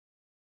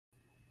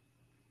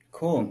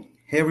Cool.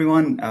 Hey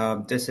everyone,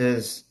 this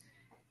is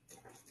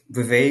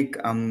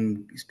Vivek.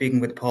 I'm speaking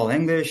with Paul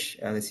English,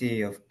 the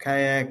CEO of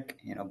Kayak,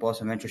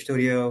 Boston Venture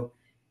Studio,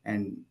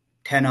 and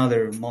 10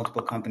 other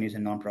multiple companies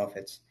and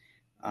nonprofits.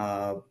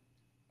 Uh,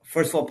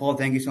 First of all, Paul,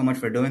 thank you so much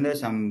for doing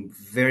this. I'm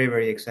very,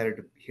 very excited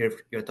to hear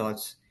your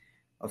thoughts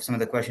of some of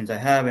the questions I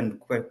have and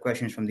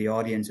questions from the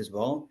audience as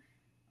well.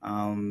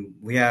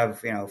 We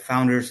have,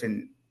 founders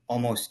in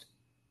almost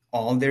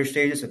all their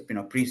stages of,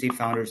 pre-seed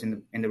founders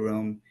in the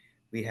room.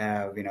 We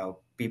have,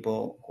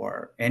 people who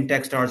are in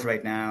Techstars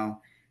right now,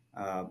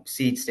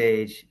 seed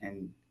stage,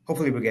 and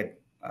hopefully we'll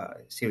get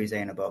Series A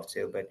and above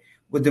too. But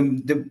with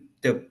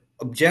the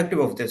objective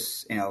of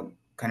this,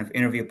 kind of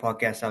interview,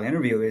 podcast style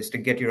interview, is to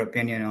get your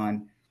opinion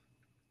on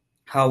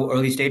how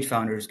early stage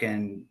founders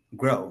can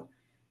grow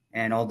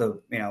and all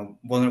the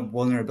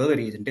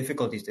vulnerabilities and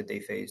difficulties that they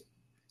faced,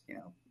 you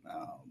know,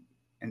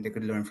 and they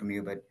could learn from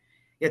you. But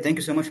yeah, thank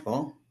you so much,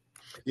 Paul.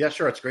 Yeah,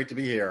 sure. It's great to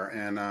be here.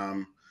 And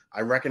I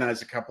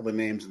recognize a couple of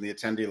names in the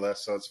attendee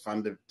list, so it's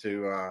fun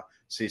to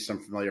see some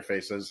familiar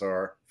faces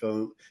or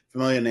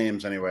familiar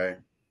names anyway.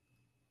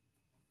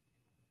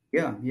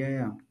 Yeah.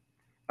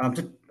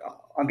 So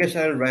I'll get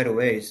started right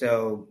away.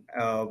 So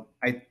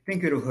I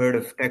think you'd have heard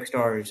of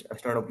Techstars, a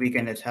startup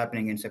weekend that's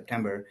happening in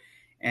September.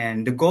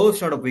 And the goal of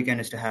Startup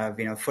Weekend is to have,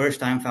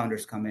 first-time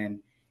founders come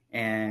in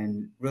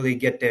and really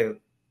get to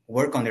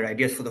work on their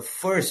ideas for the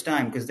first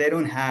time because they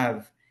don't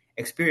have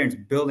experience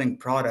building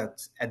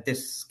products at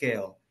this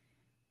scale.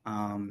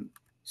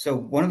 So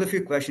one of the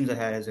few questions I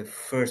had as a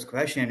first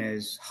question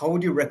is, how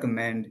would you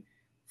recommend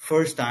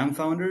first-time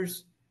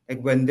founders,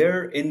 like when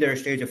they're in their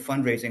stage of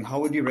fundraising, how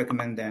would you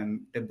recommend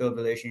them to build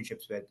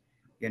relationships with,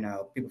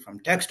 people from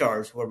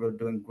Techstars who are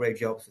doing great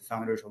jobs with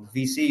founders, or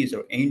VCs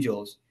or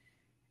angels,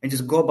 and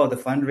just go about the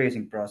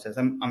fundraising process?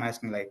 I'm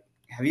asking, like,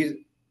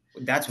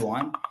 that's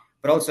one,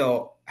 but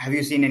also, have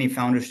you seen any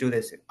founders do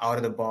this out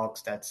of the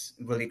box that's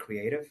really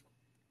creative?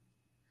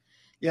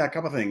 Yeah, a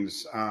couple of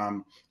things.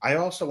 I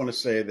also want to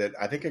say that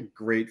I think a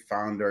great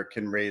founder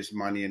can raise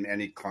money in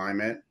any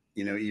climate,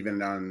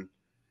 even on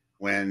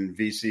when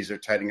VCs are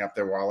tightening up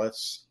their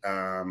wallets.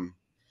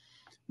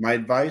 My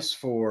advice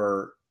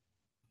for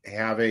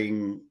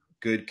having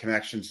good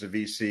connections to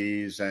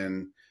VCs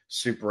and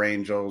super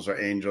angels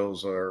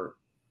or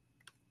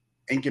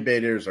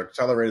incubators or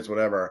accelerators,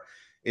 whatever,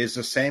 is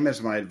the same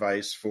as my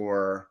advice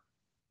for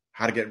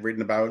how to get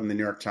written about in the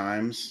New York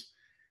Times,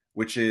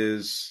 which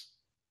is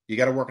you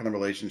got to work on the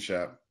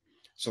relationship.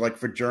 So like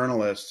for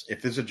journalists,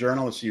 if there's a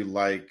journalist you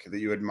like, that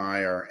you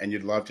admire, and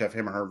you'd love to have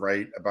him or her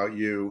write about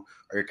you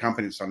or your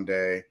company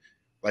someday,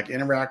 like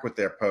interact with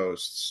their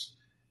posts.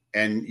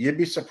 And you'd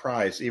be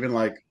surprised, even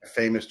like a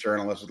famous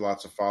journalist with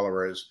lots of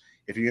followers,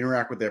 if you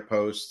interact with their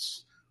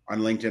posts on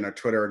LinkedIn or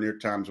Twitter or New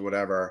York Times or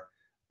whatever,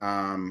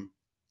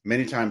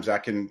 many times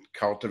that can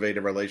cultivate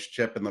a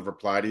relationship and they'll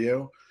reply to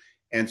you.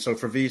 And so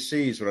for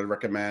VCs, what I'd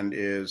recommend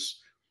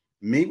is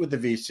meet with the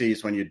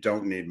VCs when you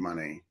don't need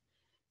money.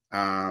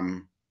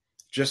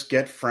 Just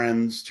get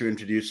friends to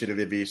introduce you to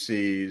the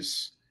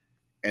VCs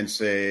and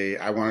say,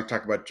 I want to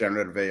talk about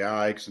generative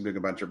AI because I'm doing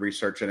a bunch of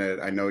research in it.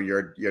 I know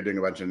you're doing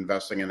a bunch of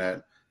investing in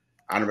it.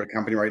 I don't have a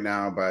company right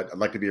now, but I'd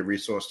like to be a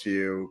resource to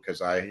you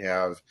because I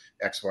have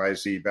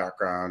XYZ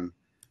background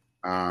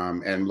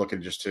and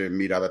looking just to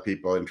meet other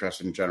people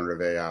interested in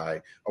generative AI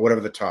or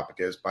whatever the topic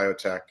is,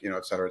 biotech,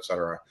 et cetera, et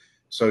cetera.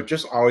 So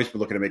just always be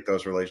looking to make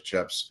those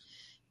relationships.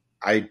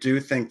 I do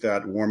think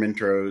that warm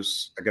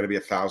intros are going to be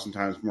 1,000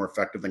 times more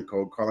effective than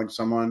cold calling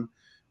someone.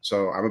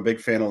 So I'm a big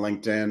fan of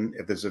LinkedIn.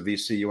 If there's a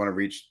VC you want to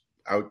reach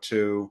out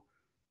to,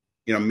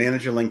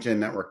 manage your LinkedIn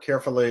network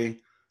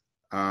carefully.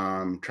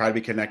 Try to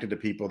be connected to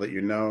people that you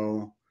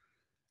know.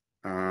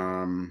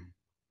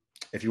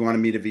 If you want to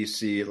meet a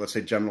VC, let's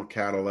say General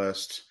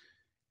Catalyst,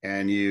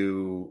 and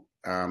you,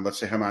 let's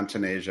say Haman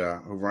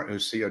Taneja,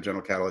 who's CEO of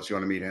General Catalyst, you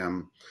want to meet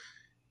him,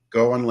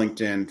 go on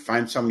LinkedIn,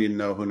 find someone you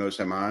know who knows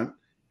Haman,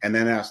 and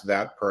then ask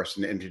that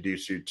person to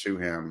introduce you to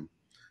him.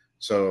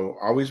 So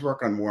always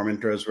work on warm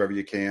intros wherever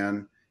you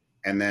can,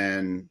 and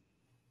then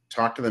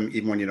talk to them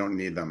even when you don't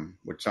need them,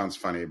 which sounds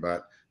funny,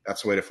 but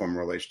that's the way to form a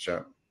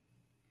relationship.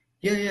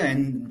 Yeah,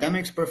 and that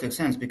makes perfect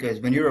sense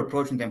because when you're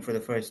approaching them for the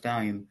first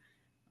time,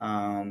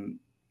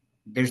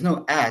 there's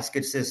no ask.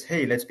 It's just,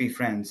 hey, let's be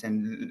friends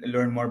and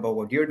learn more about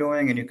what you're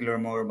doing, and you can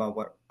learn more about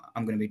what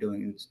I'm going to be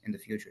doing in the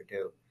future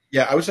too.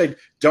 Yeah, I would say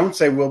don't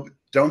say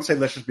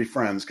let's just be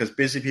friends because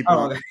busy people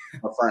aren't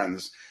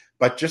friends,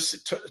 but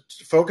just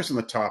focus on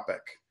the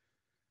topic.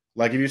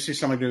 Like if you see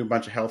someone doing a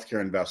bunch of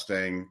healthcare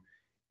investing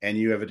and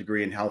you have a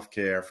degree in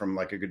healthcare from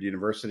like a good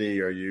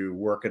university or you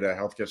work at a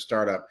healthcare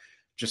startup,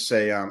 just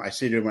say, I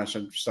see you do a bunch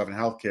of stuff in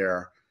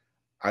healthcare.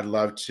 I'd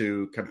love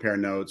to compare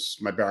notes.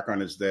 My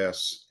background is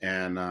this,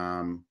 and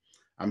I'm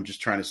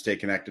just trying to stay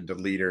connected to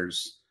thought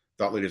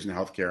leaders in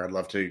healthcare. I'd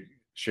love to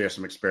share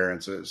some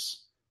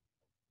experiences.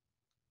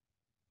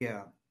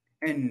 Yeah,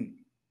 and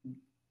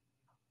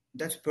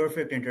that's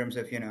perfect in terms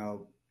of,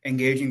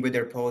 engaging with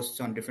their posts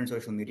on different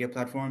social media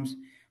platforms.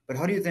 But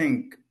how do you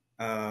think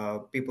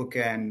people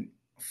can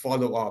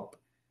follow up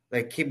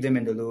like keep them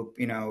in the loop.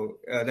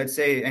 Let's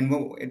say, and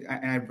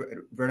I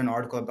read an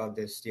article about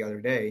this the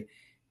other day.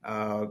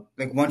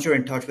 Like once you're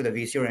in touch with a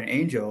VC or an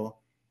angel,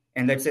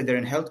 and let's say they're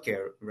in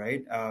healthcare,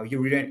 right? You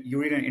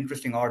read an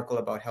interesting article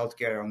about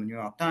healthcare on the New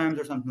York Times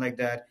or something like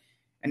that,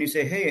 and you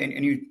say, hey,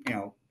 and you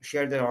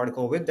share that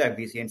article with that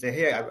VC and say,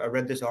 hey, I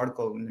read this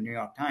article in the New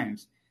York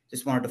Times.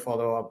 Just wanted to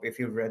follow up if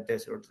you've read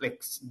this, or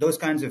like those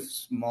kinds of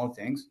small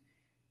things.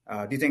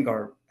 Do you think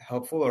are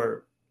helpful,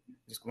 or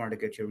just wanted to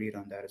get your read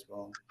on that as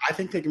well? I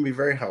think they can be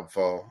very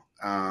helpful.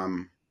 Yeah,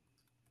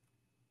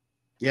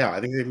 I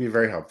think they can be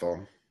very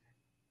helpful.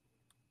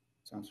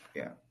 Sounds,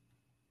 yeah.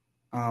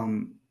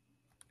 Um,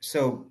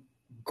 so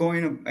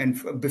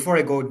before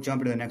I go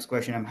jump into the next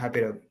question, I'm happy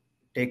to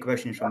take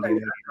questions from the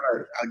audience.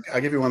 I'll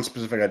give you one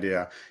specific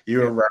idea.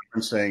 You Yeah. were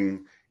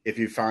referencing if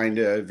you find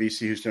a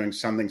VC who's doing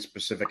something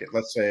specific,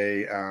 let's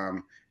say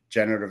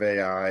generative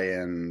AI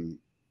and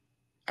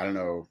I don't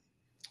know,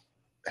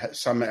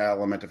 some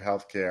element of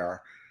healthcare.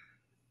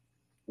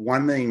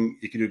 One thing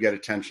you can do to get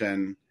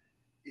attention,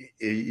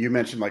 you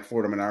mentioned like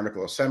forward an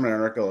article. Send an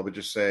article, it would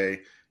just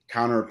say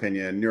counter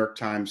opinion. New York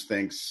Times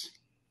thinks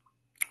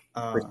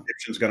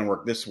prescription is going to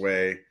work this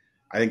way.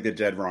 I think they're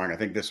dead wrong. I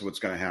think this is what's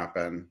going to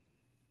happen.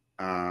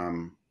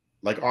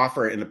 Like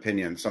offer an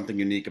opinion, something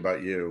unique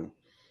about you.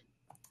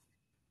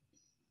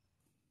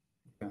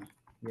 Yeah,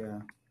 yeah,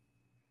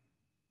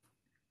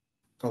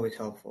 it's always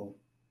helpful,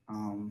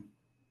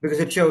 because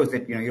it shows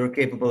that you're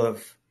capable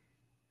of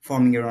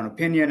forming your own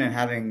opinion and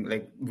having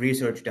like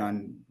research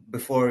done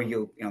before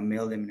you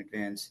mail them in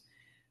advance.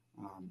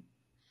 Um,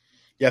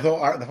 Yeah,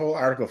 the whole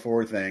article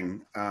forward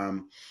thing.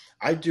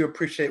 I do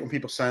appreciate when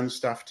people send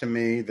stuff to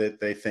me that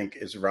they think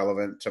is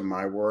relevant to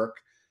my work,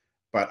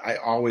 but I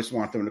always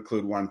want them to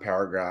include one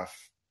paragraph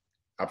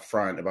up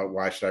front about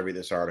why should I read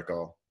this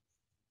article.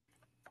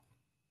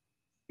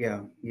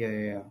 yeah, yeah,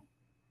 yeah, yeah.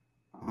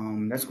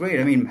 That's great.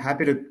 I mean,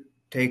 happy to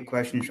take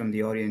questions from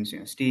the audience.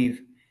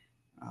 Steve,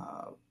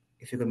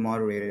 if you could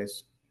moderate it,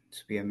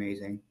 it'd be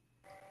amazing.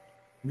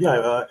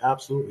 Yeah,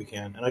 absolutely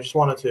can. And I just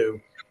wanted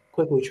to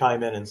quickly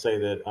chime in and say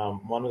that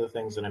one of the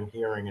things that I'm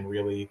hearing and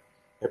really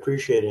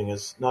appreciating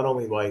is not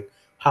only like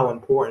how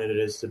important it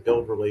is to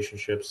build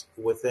relationships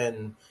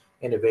within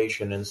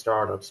innovation and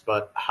startups,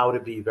 but how to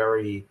be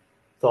very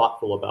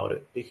thoughtful about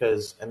it.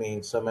 Because I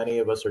mean, so many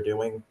of us are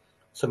doing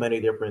so many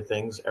different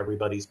things.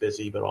 Everybody's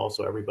busy, but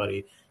also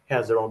everybody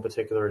has their own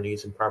particular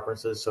needs and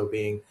preferences. So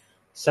being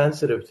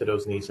sensitive to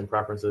those needs and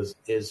preferences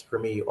is for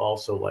me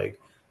also like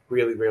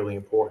really really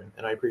important,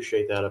 and I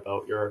appreciate that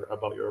about your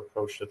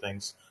approach to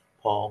things,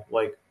 Paul.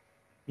 Like,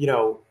 you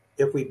know,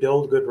 if we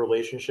build good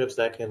relationships,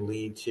 that can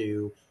lead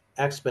to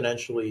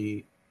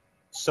exponentially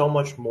so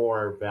much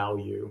more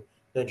value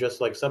than just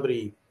like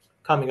somebody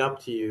coming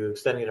up to you,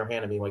 extending their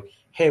hand and being like,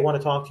 hey, I want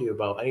to talk to you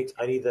about, I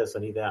need this, I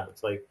need that.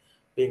 It's like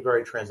being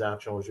very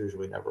transactional is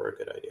usually never a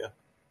good idea.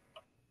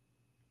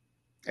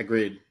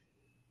 Agreed.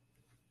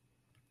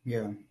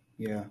 Yeah,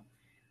 yeah,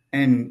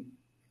 and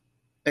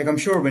like I'm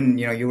sure when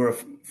you were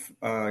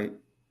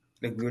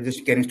like we were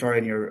just getting started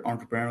in your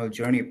entrepreneurial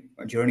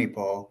journey,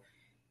 Paul.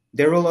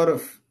 There were a lot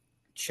of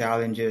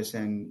challenges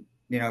and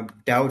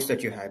doubts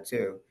that you had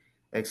too,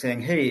 like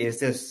saying, "Hey,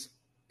 is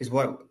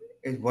what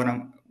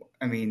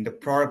I mean, the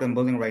product I'm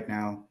building right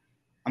now,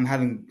 I'm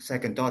having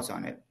second thoughts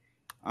on it."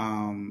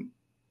 Um,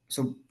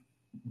 so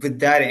with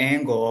that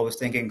angle, I was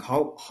thinking,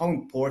 how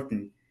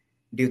important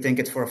do you think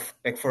it's for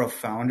a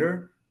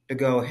founder to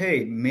go,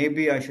 "Hey,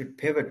 maybe I should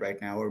pivot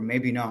right now, or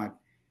maybe not."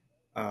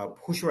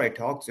 Who should I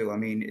talk to? I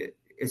mean,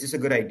 is this a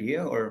good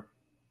idea, or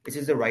is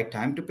this the right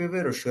time to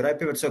pivot, or should I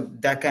pivot? So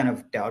that kind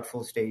of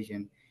doubtful stage,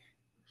 and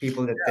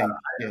people that think,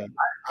 yeah,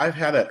 I've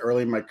had that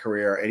early in my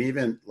career, and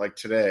even like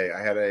today,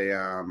 I had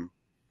a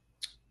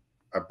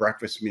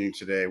breakfast meeting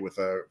today with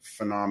a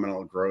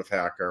phenomenal growth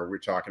hacker. We're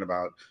talking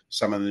about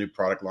some of the new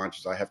product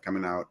launches I have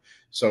coming out.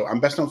 So I'm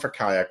best known for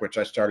Kayak, which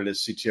I started as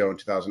CTO in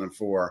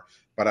 2004,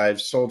 but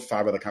I've sold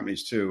 5 other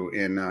companies too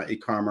in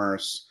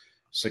e-commerce,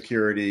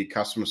 security,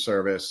 customer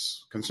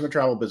service, consumer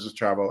travel, business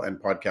travel, and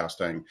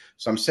podcasting.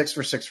 So I'm 6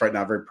 for 6 right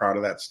now. Very proud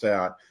of that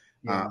stat.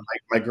 yeah,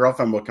 My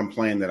girlfriend will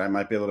complain that I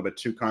might be a little bit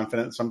too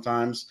confident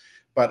sometimes,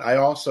 but I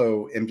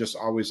also am just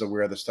always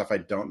aware of the stuff I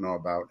don't know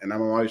about, and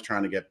I'm always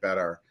trying to get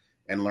better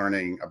and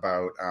learning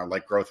about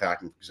like growth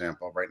hacking, for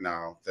example, right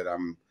now that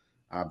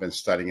I've been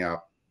studying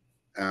up.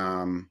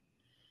 Um,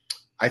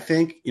 I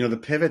think the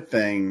pivot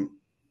thing.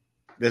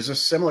 There's a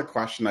similar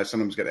question I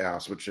sometimes get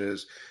asked, which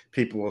is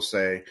people will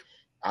say,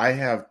 "I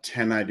have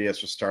 10 ideas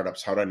for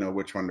startups. How do I know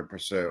which one to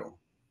pursue?"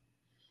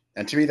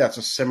 And to me, that's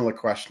a similar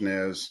question: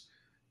 is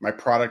my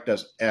product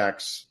does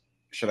X,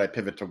 should I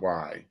pivot to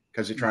Y?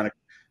 Because you're trying to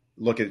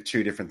look at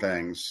 2 different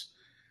things.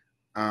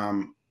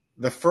 Um,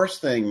 the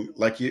first thing,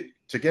 like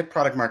to get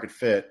product market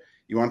fit,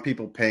 you want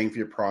people paying for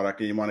your product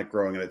and you want it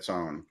growing on its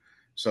own.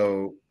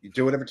 So you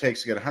do whatever it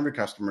takes to get 100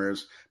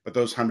 customers, but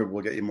those 100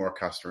 will get you more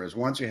customers.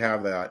 Once you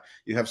have that,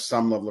 you have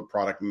some level of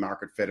product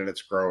market fit and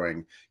it's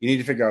growing. You need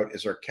to figure out,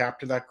 is there a cap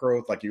to that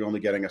growth? Like you're only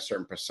getting a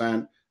certain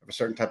percent of a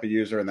certain type of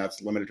user and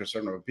that's limited to a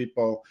certain number of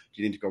people.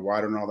 Do you need to go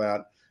wider and all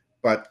that?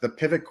 But the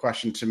pivot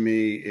question to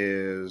me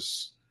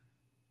is,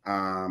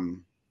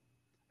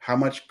 how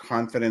much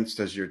confidence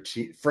does your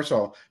team, first of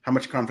all, how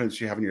much confidence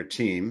do you have in your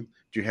team?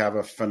 Do you have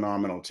a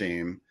phenomenal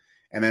team?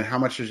 And then how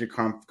much does your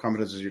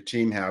confidence does your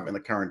team have in the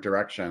current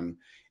direction?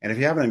 And if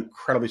you have an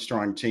incredibly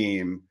strong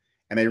team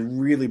and they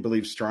really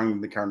believe strongly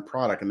in the current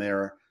product and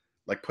they're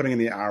like putting in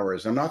the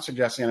hours, I'm not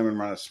suggesting anyone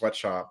run a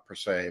sweatshop per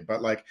se,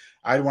 but like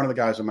I had one of the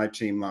guys on my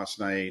team last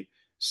night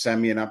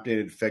send me an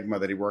updated Figma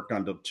that he worked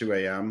on till 2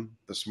 a.m.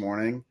 this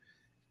morning.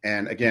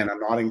 And again, I'm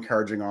not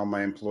encouraging all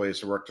my employees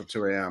to work till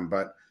 2 a.m.,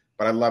 but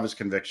I love his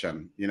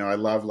conviction. You know, I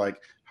love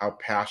like how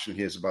passionate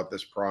he is about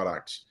this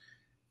product.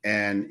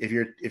 And if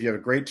you have a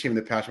great team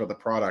that's passionate about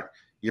the product,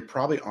 you're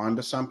probably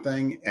onto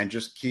something, and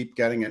just keep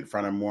getting it in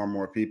front of more and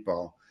more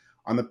people.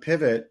 On the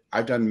pivot,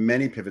 I've done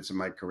many pivots in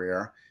my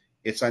career.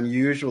 It's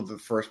unusual that the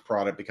first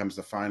product becomes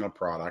the final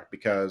product,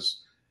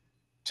 because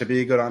to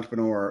be a good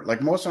entrepreneur,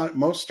 like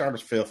most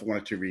startups fail for one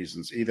of two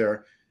reasons.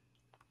 Either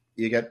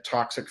you get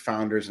toxic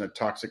founders and a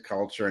toxic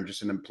culture and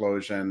just an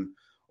implosion,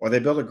 or they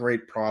build a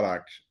great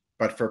product,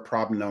 but for a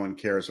problem no one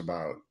cares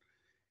about.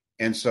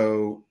 And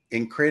so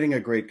in creating a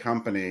great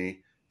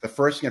company, the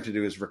first thing you have to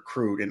do is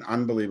recruit an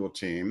unbelievable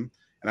team.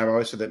 And I've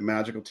always said that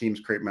magical teams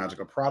create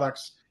magical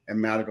products, and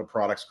magical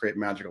products create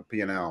magical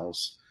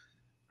P&Ls.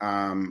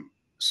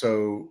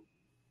 So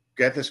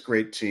get this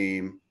great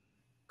team,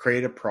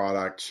 create a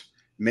product,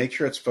 make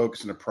sure it's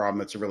focused on a problem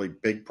that's a really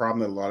big problem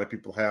that a lot of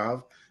people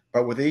have.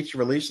 But with each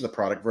release of the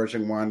product,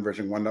 version 1,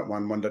 version 1.1,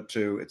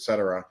 1.2, et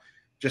cetera,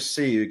 just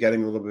see you're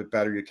getting a little bit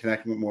better. You're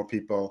connecting with more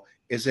people.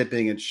 Is it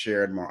being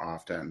shared more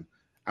often?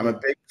 I'm a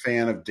big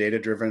fan of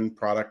data-driven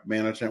product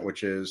management,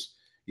 which is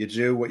you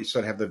do what you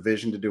sort of have the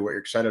vision to do, what you're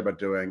excited about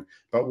doing,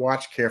 but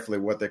watch carefully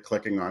what they're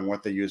clicking on,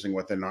 what they're using,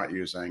 what they're not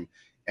using,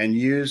 and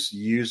use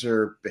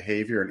user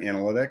behavior and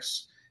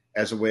analytics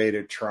as a way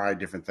to try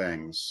different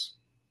things.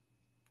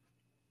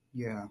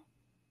 Yeah.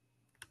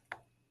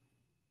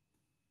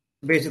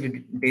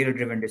 Basically,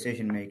 data-driven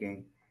decision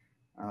making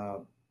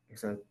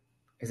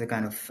is a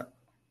kind of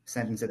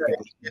sentence that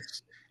people.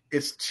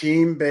 It's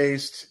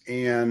team-based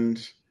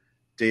and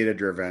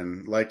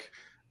data-driven. Like,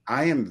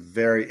 I am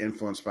very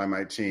influenced by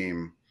my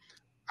team.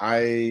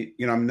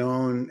 I'm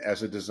known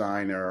as a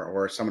designer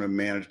or someone who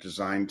managed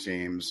design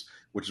teams,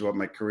 which is what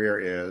my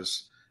career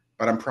is,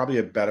 but I'm probably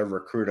a better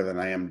recruiter than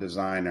I am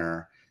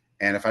designer.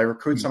 And if I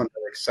recruit someone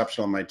really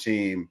exceptional on my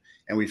team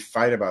and we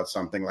fight about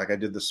something like I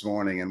did this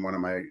morning in one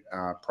of my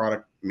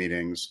product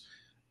meetings,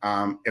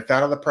 if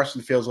that other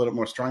person feels a little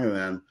more strongly than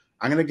them,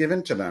 I'm going to give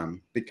in to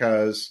them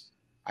because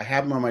I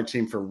have them on my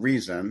team for a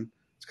reason.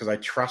 It's because I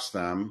trust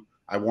them.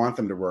 I want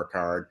them to work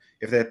hard.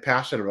 If they're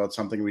passionate about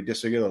something, we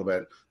disagree a little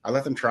bit, I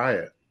let them try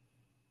it.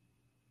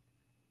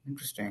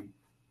 Interesting.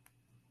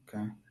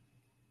 Okay.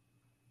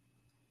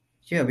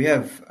 Yeah, we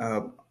have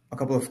a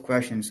couple of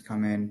questions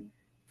come in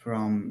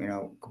from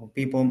a couple of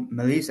people.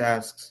 Melise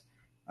asks,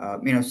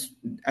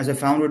 as a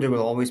founder, there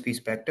will always be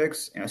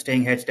skeptics.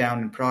 Staying heads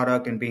down in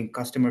product and being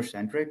customer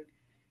centric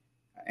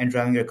and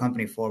driving your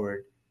company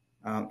forward.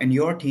 And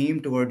your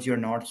team towards your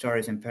North Star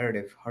is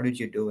imperative. How did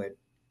you do it?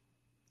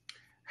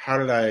 How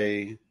did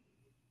I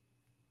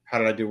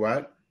do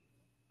what?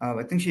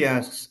 I think she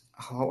asks,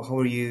 how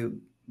are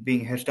you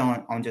being heads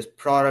down on just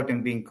product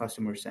and being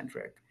customer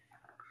centric?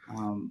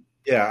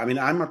 Yeah, I mean,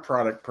 I'm a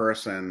product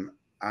person.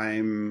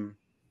 I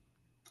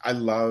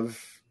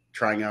love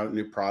trying out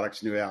new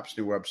products, new apps,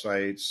 new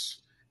websites,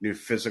 new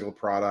physical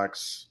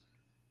products.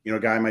 A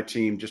guy on my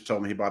team just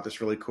told me he bought this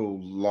really cool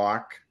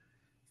lock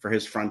for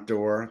his front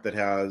door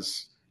that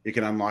you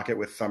can unlock it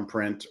with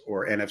thumbprint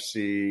or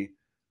NFC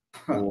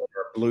or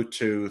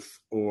Bluetooth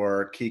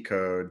or key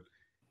code.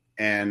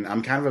 And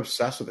I'm kind of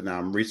obsessed with it now.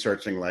 I'm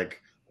researching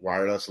like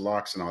wireless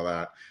locks and all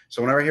that.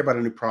 So whenever I hear about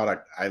a new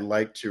product, I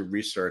like to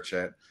research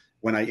it.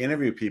 When I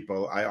interview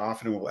people, I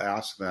often will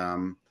ask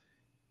them,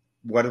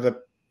 what are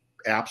the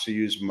apps you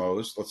use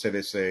most? Let's say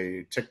they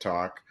say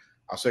TikTok.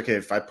 I'll say, okay,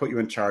 if I put you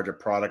in charge of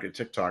product at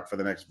TikTok for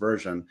the next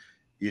version,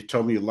 you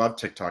told me you love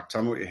TikTok.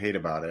 Tell me what you hate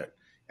about it.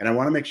 And I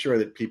want to make sure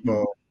that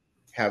people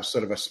have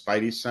sort of a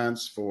spidey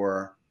sense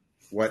for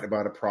what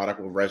about a product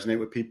will resonate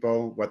with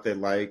people, what they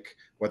like,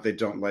 what they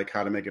don't like,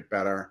 how to make it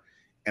better.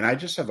 And I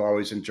just have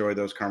always enjoyed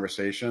those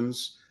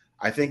conversations.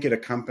 I think at a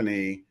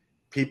company,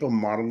 people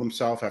model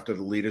themselves after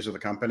the leaders of the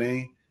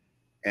company.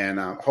 And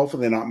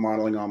hopefully they're not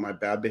modeling all my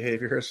bad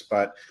behaviors,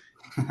 but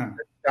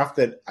stuff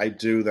that I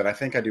do that I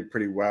think I do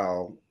pretty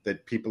well,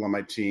 that people on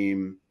my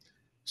team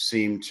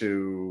seem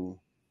to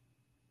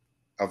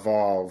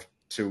evolve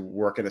to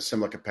work in a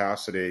similar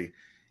capacity,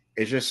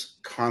 is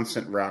just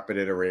constant rapid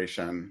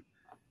iteration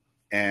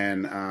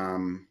and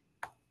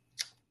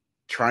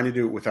trying to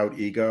do it without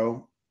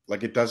ego.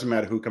 Like, it doesn't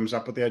matter who comes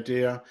up with the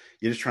idea.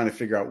 You're just trying to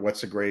figure out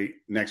what's a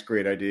next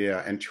great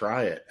idea and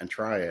try it.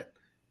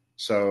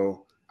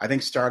 So I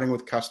think starting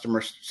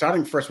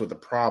first with the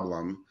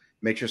problem,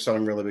 make sure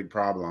solving a really big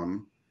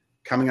problem,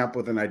 coming up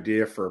with an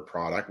idea for a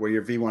product where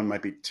your V1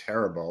 might be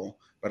terrible,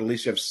 but at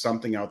least you have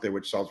something out there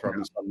which solves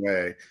problems some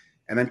way.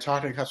 and then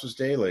talking to customers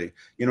daily.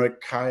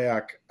 At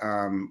Kayak,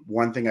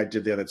 one thing I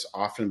did there that's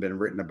often been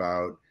written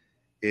about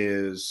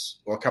is,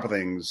 well, a couple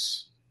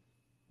things.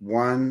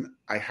 One,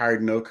 I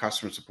hired no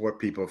customer support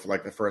people for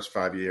like the first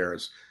 5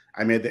 years.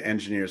 I made the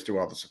engineers do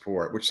all the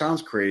support, which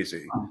sounds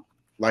crazy.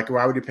 Like,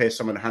 why would you pay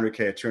someone $100K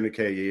or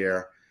 $200K a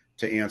year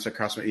to answer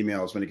customer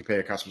emails when you can pay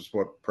a customer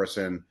support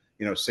person,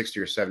 60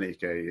 or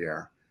 70K a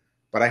year?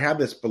 But I had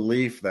this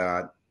belief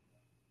that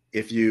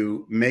if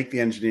you make the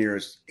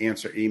engineers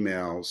answer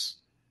emails,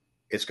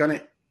 it's going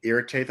to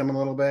irritate them a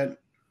little bit,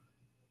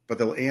 but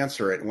they'll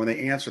answer it. And when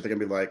they answer it, they're going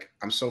to be like,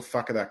 I'm so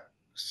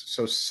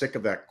sick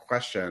of that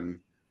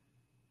question.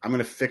 I'm going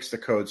to fix the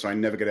code so I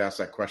never get asked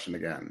that question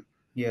again.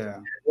 Yeah.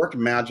 It worked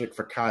magic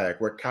for Kayak,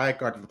 where Kayak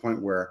got to the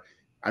point where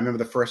I remember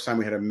the first time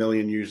we had 1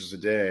 million users a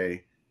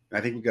day, and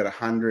I think we got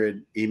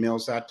 100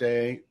 emails that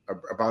day,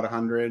 about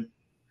 100.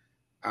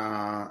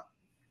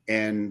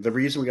 And the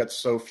reason we got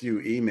so few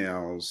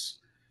emails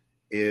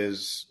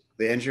is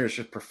the engineers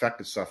just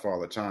perfected stuff all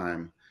the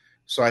time.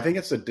 So I think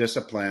it's the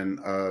discipline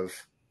of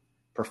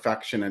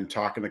perfection and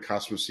talking to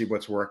customers, see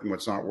what's working,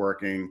 what's not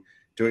working,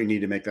 do what you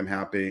need to make them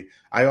happy.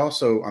 I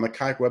also, on the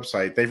Kayak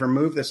website, they've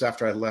removed this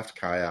after I left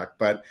Kayak,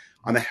 but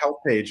on the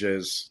help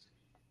pages,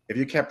 if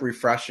you kept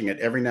refreshing it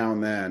every now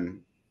and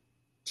then,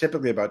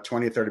 typically about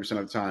 20 or 30%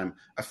 of the time,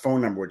 a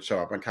phone number would show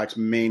up on Kayak's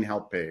main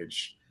help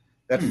page.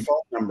 That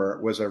phone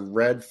number was a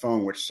red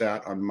phone which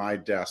sat on my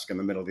desk in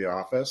the middle of the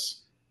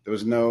office. There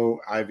was no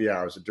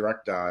IVR, it was a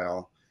direct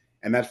dial.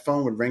 And that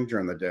phone would ring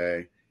during the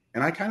day.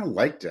 And I kind of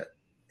liked it.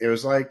 It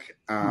was like,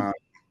 I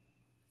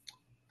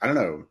don't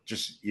know,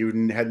 just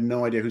you had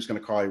no idea who's going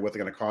to call you, what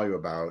they're going to call you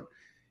about.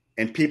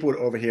 And people would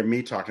overhear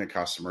me talking to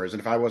customers. And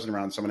if I wasn't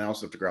around, someone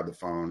else would have to grab the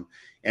phone.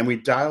 And we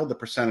dialed the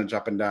percentage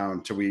up and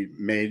down till we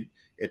made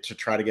it to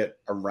try to get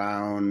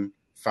around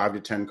 5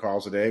 to 10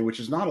 calls a day, which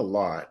is not a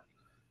lot.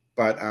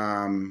 But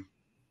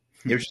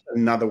it was just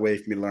another way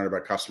for me to learn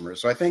about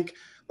customers. So I think,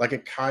 like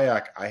at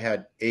Kayak, I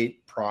had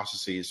 8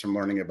 processes from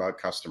learning about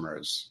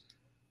customers.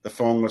 The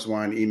phone was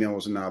one, email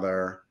was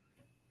another,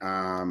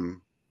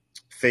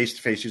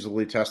 face-to-face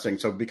usability testing.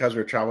 So because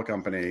we're a travel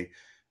company,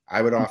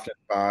 I would often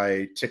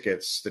buy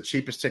tickets, the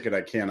cheapest ticket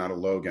I can out of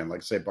Logan,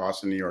 like say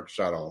Boston, New York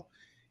shuttle.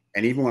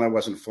 And even when I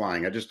wasn't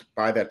flying, I'd just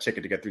buy that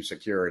ticket to get through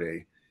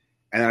security.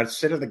 And I'd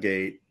sit at the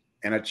gate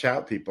and I'd chat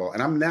with people.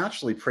 And I'm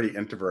naturally pretty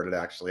introverted,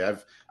 actually.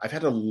 I've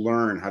had to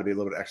learn how to be a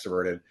little bit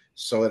extroverted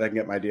so that I can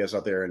get my ideas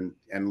out there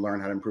and learn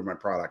how to improve my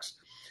products.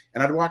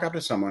 And I'd walk up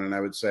to someone and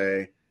I would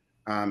say,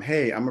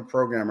 hey, I'm a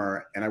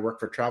programmer and I work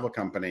for a travel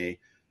company.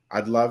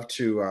 I'd love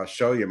to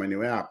show you my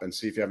new app and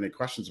see if you have any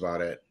questions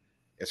about it.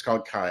 It's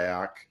called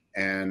Kayak.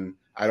 And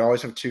I'd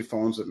always have 2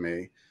 phones with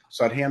me.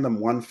 So I'd hand them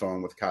one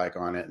phone with Kayak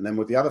on it. And then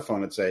with the other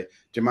phone, I'd say,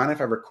 do you mind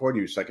if I record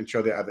you so I can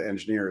show the other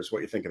engineers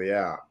what you think of the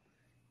app?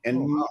 And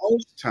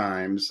most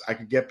times I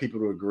could get people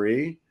to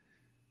agree.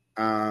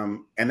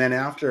 And then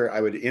after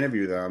I would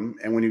interview them,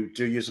 and when you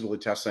do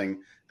usability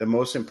testing, the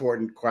most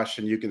important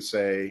question you can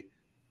say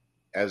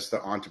as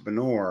the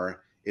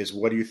entrepreneur is,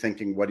 what are you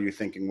thinking? What are you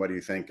thinking? What are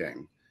you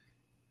thinking?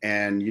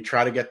 And you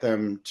try to get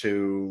them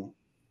to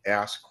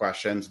ask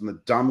questions, and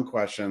the dumb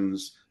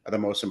questions are the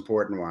most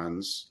important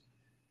ones.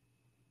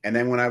 And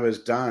then when I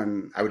was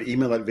done, I would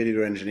email that video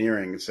to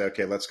engineering and say,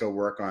 okay, let's go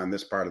work on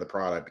this part of the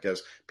product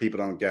because people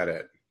don't get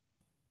it.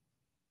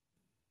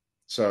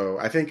 So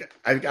I think,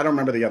 I don't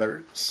remember the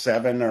other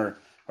 7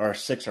 or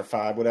 6 or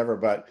 5, whatever,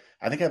 but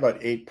I think I have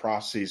about 8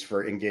 processes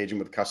for engaging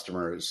with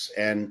customers.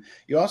 And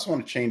you also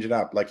want to change it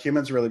up. Like,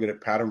 humans are really good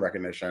at pattern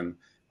recognition.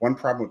 One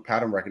problem with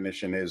pattern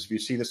recognition is if you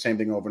see the same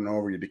thing over and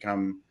over, you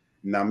become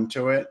numb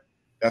to it.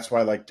 That's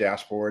why like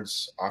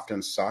dashboards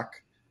often suck,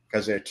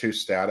 because they're too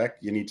static.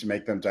 You need to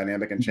make them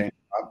dynamic and change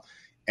them up.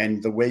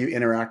 And the way you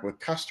interact with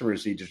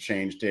customers need to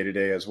change day to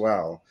day as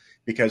well,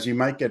 because you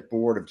might get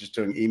bored of just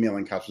doing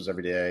emailing customers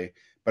every day.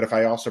 But if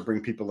I also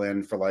bring people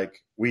in for,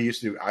 like, we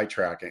used to do eye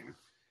tracking.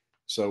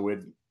 So we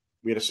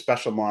had a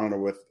special monitor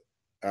with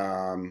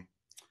a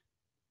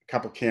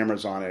couple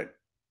cameras on it,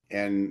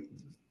 and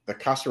the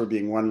customer would be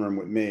in one room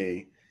with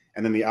me,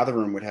 and then the other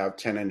room would have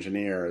 10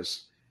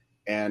 engineers,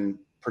 and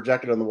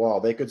projected on the wall,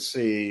 they could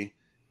see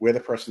where the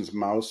person's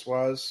mouse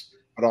was,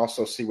 but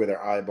also see where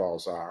their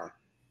eyeballs are.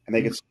 And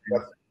they could see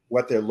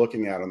what they're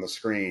looking at on the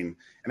screen.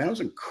 And that was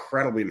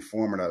incredibly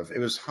informative. It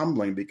was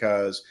humbling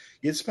because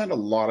you'd spend a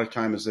lot of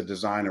time as a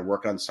designer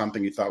working on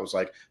something you thought was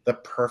like the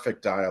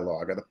perfect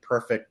dialogue or the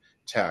perfect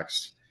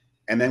text.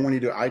 And then when you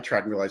do eye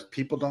tracking, you realize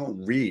people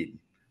don't read.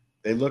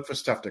 They look for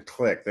stuff to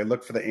click. They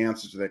look for the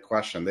answers to their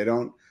question. They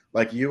don't,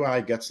 like,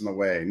 UI gets in the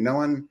way.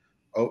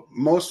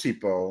 Most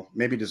people,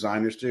 maybe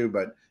designers do,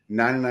 but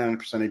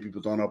 99% of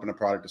people don't open a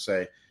product to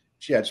say,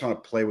 gee, I just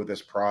want to play with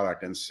this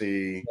product and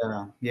see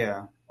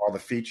all the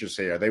features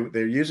here.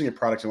 They're using a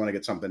product to want to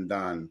get something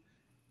done.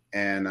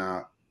 And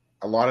a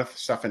lot of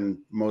stuff in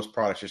most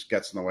products just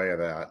gets in the way of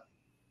that.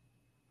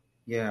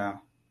 Yeah.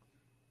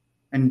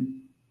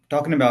 And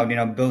talking about,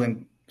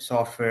 building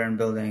software and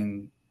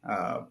building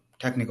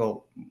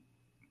technical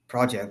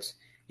projects,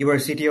 you were a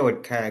CTO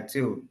at Kayak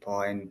too,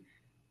 Paul. And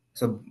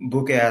so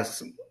Book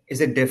asks, is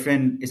it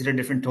different? Is it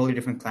a totally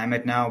different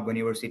climate now when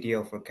you were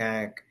CTO for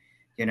Kayak?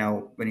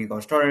 When you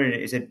got started,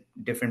 is it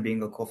different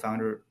being a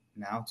co-founder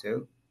now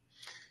too?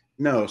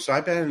 No. So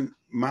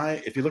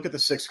if you look at the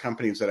 6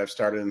 companies that I've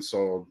started and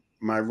sold,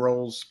 my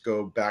roles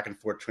go back and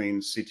forth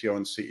between CTO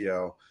and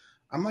CEO.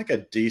 I'm like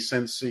a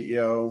decent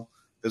CEO.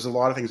 There's a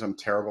lot of things I'm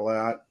terrible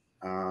at.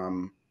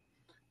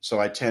 So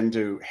I tend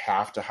to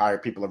have to hire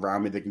people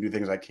around me that can do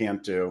things I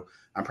can't do.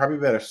 I'm probably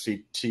better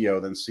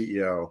CTO than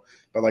CEO.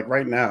 But like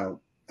right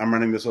now, I'm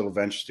running this little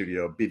venture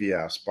studio,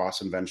 BVS,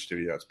 Boston Venture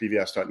Studio. It's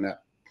bvs.net.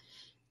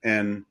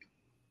 And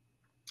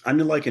I'm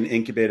like an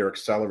incubator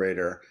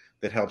accelerator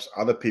that helps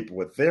other people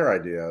with their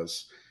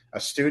ideas. A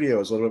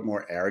studio is a little bit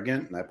more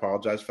arrogant, and I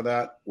apologize for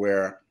that,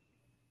 where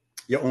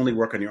you only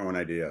work on your own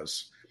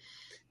ideas.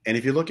 And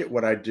if you look at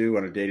what I do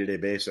on a day-to-day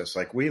basis,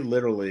 like we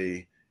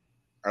literally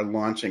are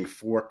launching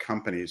 4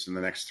 companies in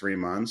the next 3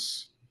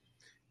 months.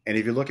 And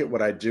if you look at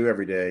what I do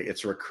every day,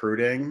 it's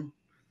recruiting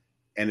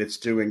and it's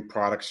doing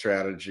product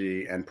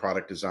strategy and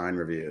product design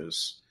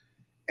reviews.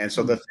 And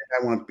so the thing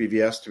I want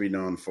BVS to be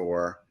known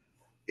for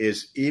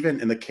is,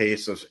 even in the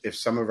case of if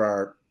some of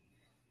our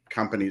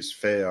companies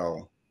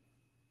fail,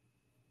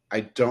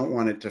 I don't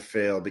want it to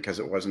fail because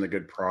it wasn't a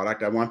good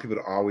product. I want people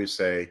to always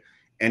say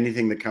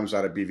anything that comes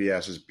out of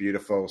BVS is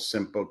beautiful,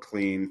 simple,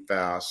 clean,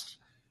 fast,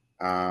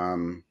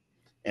 and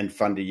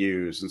fun to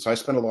use. And so I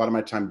spend a lot of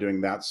my time doing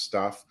that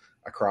stuff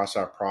across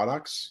our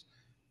products,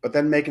 but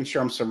then making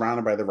sure I'm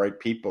surrounded by the right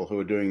people who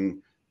are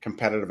doing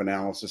competitive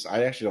analysis.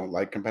 I actually don't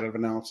like competitive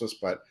analysis,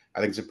 but I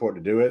think it's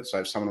important to do it. So I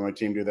have someone on my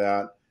team do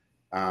that.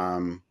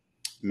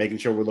 Making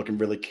sure we're looking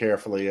really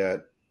carefully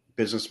at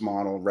business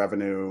model,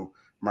 revenue,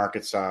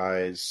 market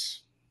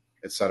size,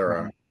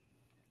 etc.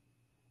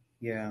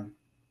 Yeah,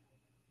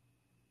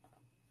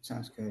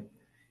 sounds good.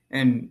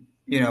 And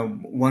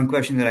one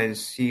question that I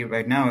see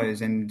right now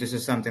is, and this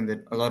is something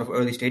that a lot of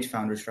early stage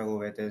founders struggle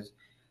with, is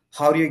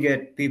how do you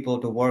get people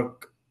to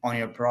work on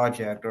your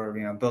project, or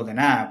build an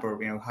app, or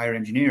hire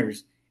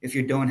engineers if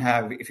you don't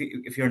have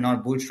if you're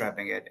not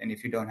bootstrapping it, and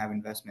if you don't have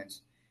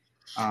investments?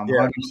 How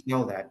Yeah. do you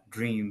sell that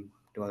dream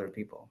to other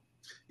people?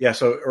 Yeah.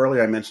 So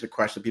earlier I mentioned a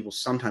question people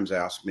sometimes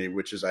ask me,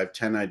 which is, I have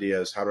 10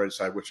 ideas. How do I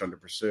decide which one to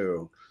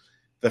pursue?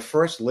 The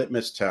first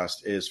litmus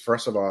test is,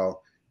 first of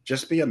all,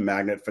 just be a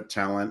magnet for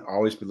talent.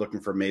 Always be looking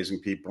for amazing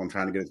people and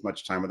trying to get as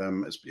much time with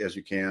them as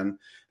you can.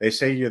 They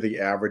say you're the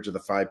average of the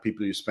 5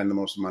 people you spend the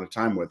most amount of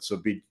time with.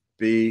 So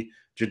be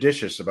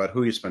judicious about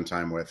who you spend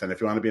time with. And if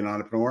you want to be an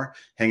entrepreneur,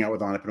 hang out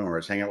with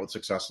entrepreneurs, hang out with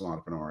successful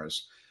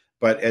entrepreneurs.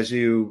 But as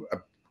you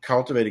are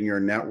cultivating your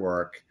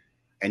network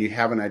and you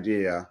have an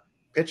idea,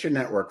 pitch your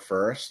network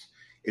first.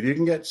 If you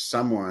can get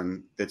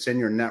someone that's in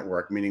your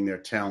network, meaning they're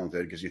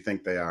talented because you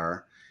think they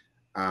are,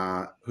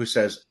 who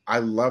says, I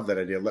love that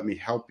idea, let me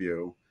help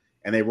you,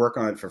 and they work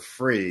on it for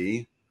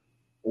free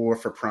or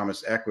for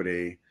promised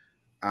equity,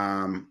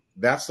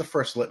 that's the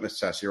first litmus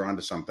test. You're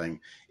onto something.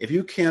 If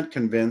you can't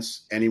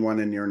convince anyone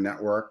in your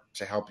network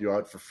to help you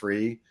out for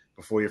free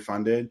before you're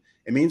funded,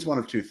 it means one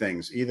of 2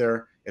 things.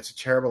 Either it's a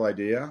terrible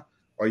idea,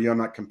 or you're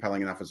not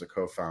compelling enough as a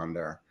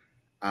co-founder.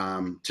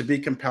 To be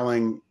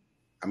compelling,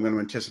 I'm going to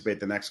anticipate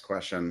the next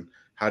question.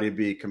 How do you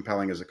be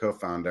compelling as a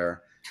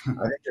co-founder? I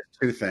think there's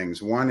 2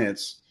 things. One,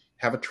 it's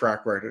have a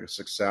track record of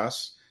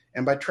success.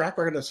 And by track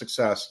record of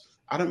success,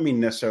 I don't mean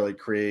necessarily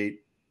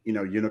create,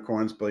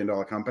 unicorns,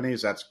 billion-dollar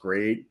companies. That's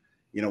great,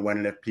 when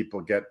and if people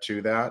get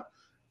to that.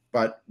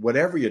 But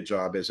whatever your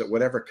job is at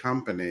whatever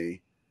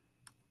company,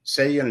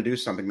 say you're going to do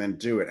something, then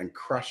do it and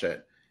crush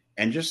it.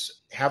 And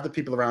just have the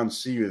people around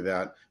see you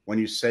that when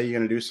you say you're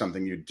going to do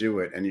something, you do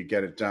it and you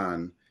get it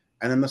done.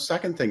 And then the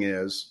second thing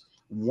is,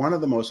 one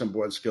of the most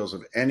important skills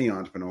of any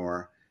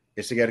entrepreneur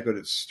is to get good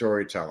at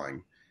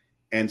storytelling.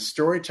 And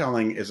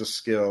storytelling is a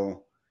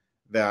skill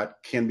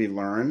that can be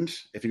learned.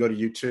 If you go to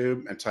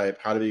YouTube and type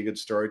how to be a good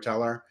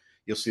storyteller,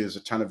 you'll see there's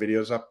a ton of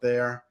videos up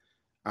there.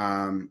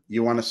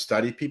 You want to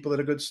study people that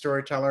are good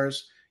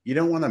storytellers. You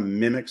don't want to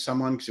mimic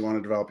someone because you want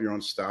to develop your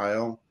own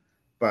style.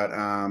 But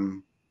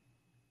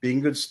being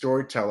a good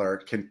storyteller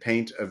can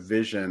paint a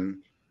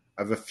vision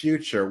of a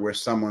future where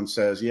someone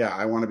says, yeah,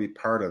 I want to be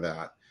part of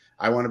that.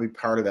 I want to be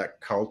part of that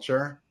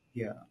culture.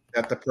 Yeah.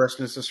 That the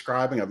person is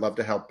describing. I'd love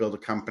to help build a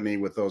company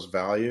with those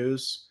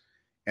values.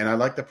 And I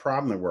like the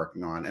problem they're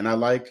working on. And I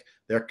like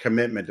their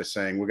commitment to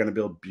saying, we're going to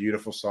build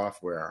beautiful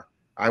software.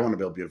 I want to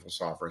build beautiful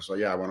software. So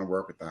yeah, I want to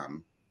work with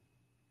them.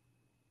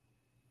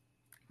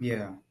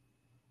 Yeah,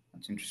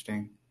 that's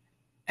interesting.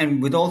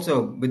 And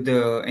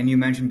and you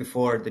mentioned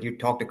before that you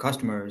talk to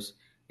customers,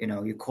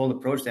 you cold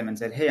approach them and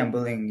said, hey, I'm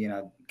building,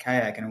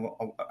 Kayak, and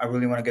I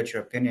really want to get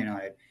your opinion on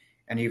it.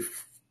 And you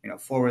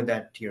forward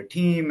that to your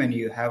team, and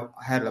you have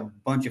had a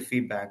bunch of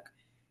feedback.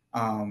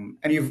 And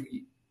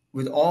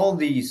with all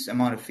these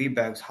amount of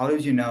feedbacks, how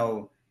did you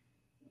know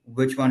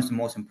which one's the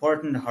most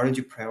important? How did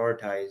you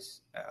prioritize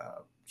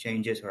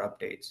changes or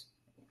updates?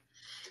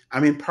 I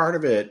mean, part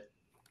of it,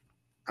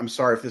 I'm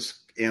sorry if this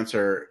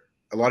answer,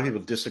 a lot of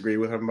people disagree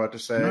with what I'm about to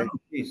say. No,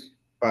 please.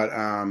 But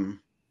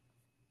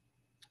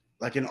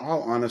like in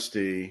all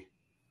honesty,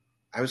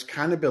 I was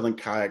kind of building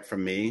Kayak for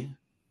me.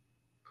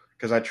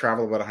 because I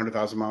travel about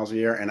 100,000 miles a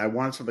year, and I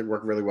wanted something to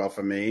work really well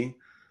for me.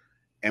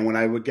 And when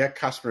I would get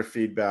customer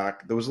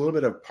feedback, there was a little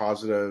bit of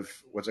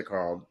positive, what's it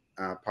called?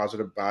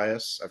 Positive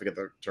bias. I forget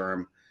the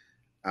term.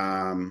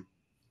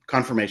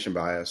 Confirmation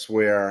bias,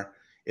 where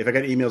if I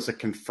got emails that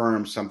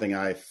confirm something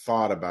I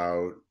thought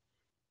about,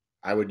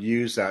 I would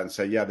use that and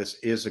say, yeah, this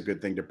is a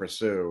good thing to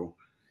pursue.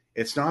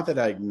 It's not that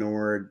I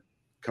ignored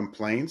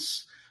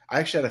complaints. I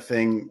actually had a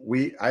thing.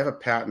 I have a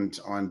patent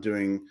on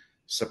doing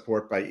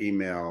support by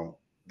email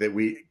that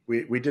we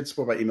did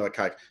support by email at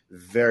Kayak,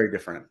 very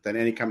different than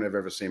any company I've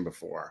ever seen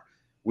before.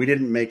 We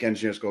didn't make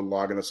engineers go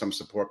log into some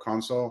support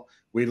console.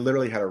 We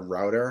literally had a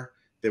router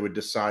that would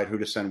decide who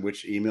to send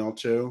which email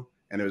to.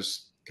 And it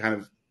was kind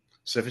of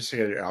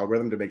sophisticated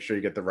algorithm to make sure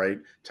you get the right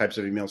types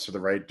of emails to the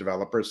right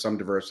developers, some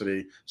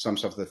diversity, some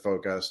stuff that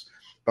focused.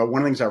 But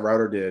one of the things our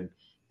router did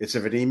is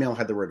if an email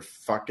had the word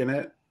fuck in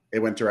it, it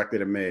went directly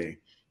to me.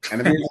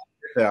 And the reason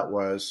I did that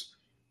was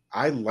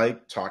I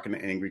like talking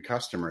to angry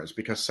customers,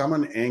 because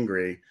someone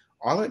angry,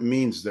 all it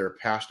means they're a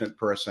passionate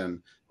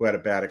person who had a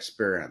bad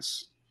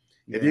experience.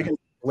 Yeah. If you can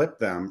flip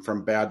them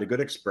from bad to good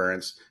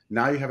experience,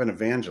 now you have an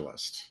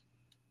evangelist.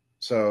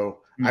 So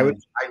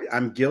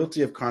I'm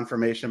guilty of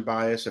confirmation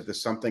bias. If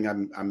there's something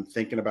I'm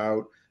thinking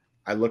about,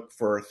 I look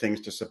for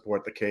things to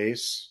support the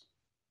case.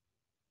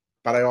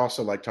 But I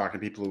also like talking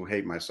to people who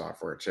hate my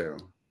software too.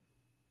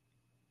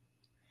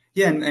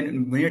 Yeah,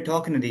 and when you're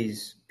talking to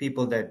these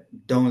people that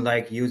don't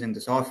like using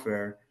the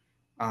software,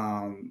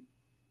 I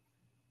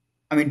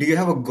mean, do you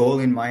have a goal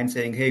in mind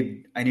saying,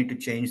 hey, I need to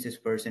change this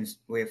person's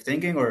way of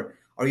thinking? Or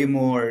are you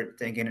more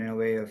thinking in a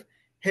way of,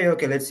 hey,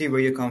 okay, let's see where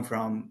you come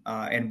from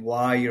and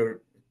why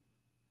you're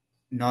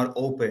not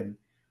open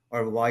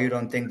or why you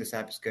don't think this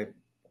app is good?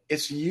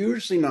 It's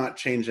usually not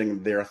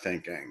changing their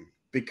thinking,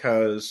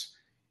 because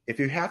if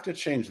you have to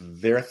change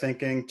their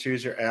thinking to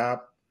use your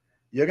app,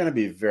 you're going to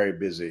be very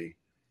busy,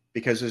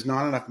 because there's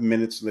not enough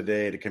minutes in the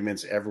day to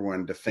convince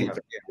everyone to think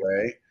the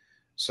way.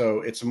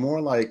 So it's more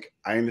like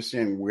I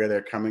understand where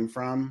they're coming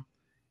from,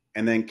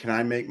 and then can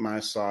I make my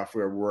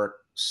software work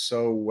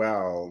so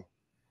well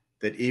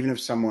that even if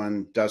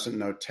someone doesn't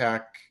know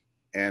tech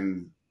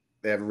and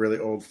they have a really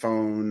old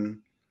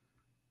phone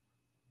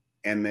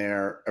and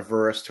they're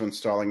averse to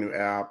installing new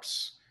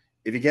apps,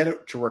 if you get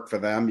it to work for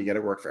them, you get it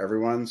to work for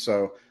everyone.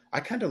 So I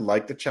kind of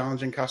like the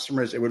challenging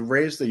customers. It would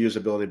raise the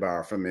usability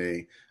bar for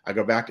me. I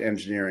go back to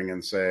engineering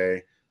and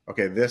say,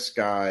 okay, this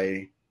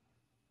guy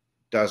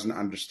doesn't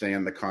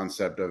understand the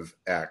concept of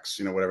X,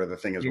 whatever the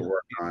thing is we're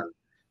working on.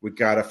 We've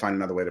got to find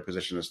another way to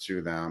position this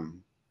to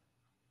them.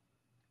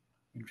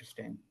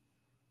 Interesting.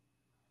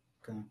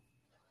 Okay.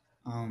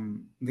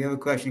 We have a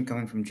question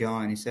coming from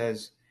John. He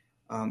says,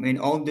 in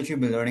all that you've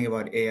been learning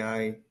about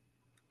AI,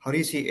 how do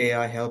you see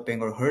AI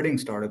helping or hurting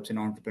startups and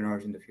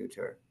entrepreneurs in the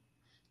future?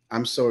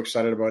 I'm so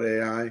excited about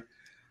AI.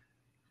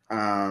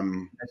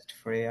 Best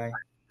for AI.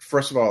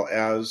 First of all,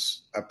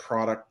 as a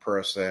product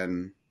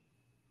person,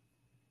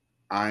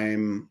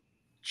 I'm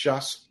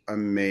just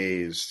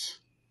amazed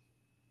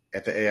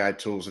at the AI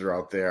tools that are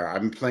out there.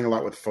 I've been playing a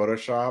lot with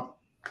Photoshop,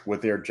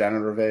 with their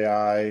generative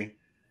AI,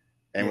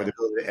 and with the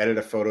ability to edit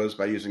the photos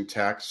by using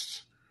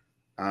text.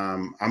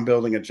 I'm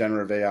building a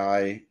generative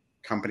AI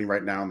company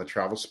right now in the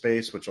travel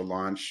space, which will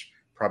launch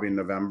probably in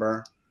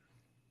November.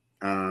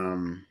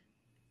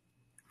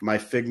 My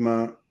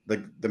Figma,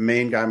 the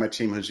main guy on my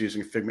team who's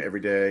using Figma every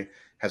day,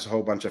 has a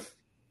whole bunch of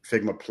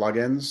Figma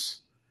plugins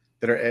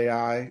that are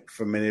AI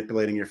for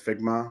manipulating your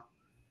Figma.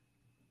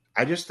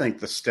 I just think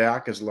the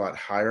stack is a lot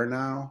higher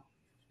now,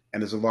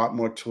 and there's a lot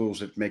more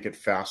tools that make it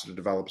faster to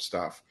develop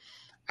stuff.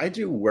 I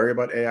do worry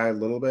about AI a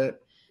little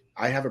bit.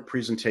 I have a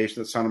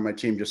presentation that someone on my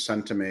team just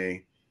sent to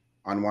me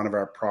on one of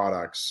our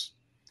products,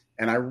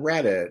 and I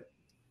read it,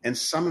 and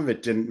some of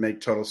it didn't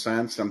make total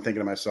sense. I'm thinking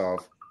to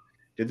myself,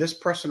 did this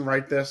person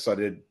write this, or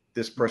did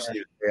this person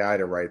use AI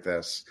to write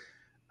this?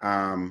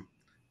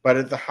 But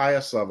at the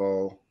highest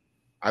level,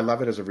 I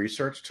love it as a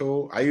research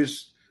tool. I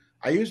use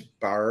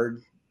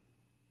Bard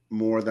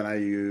more than I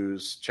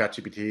use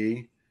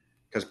ChatGPT,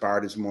 because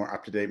Bard is more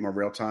up to date, more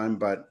real time.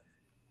 But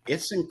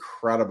it's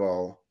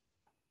incredible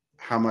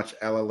how much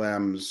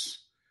LLMs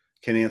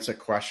can answer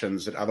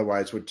questions that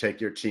otherwise would take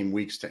your team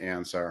weeks to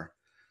answer.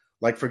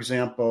 Like, for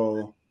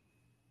example,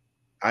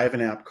 I have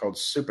an app called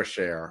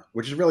SuperShare,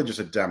 which is really just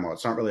a demo.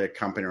 It's not really a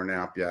company or an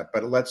app yet,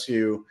 but it lets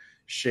you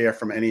share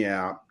from any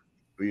app.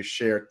 You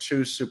share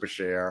to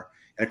SuperShare,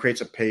 and it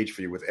creates a page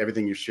for you with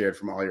everything you shared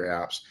from all your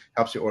apps.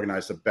 Helps you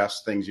organize the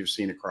best things you've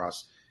seen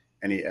across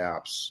any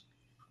apps.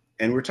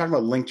 And we were talking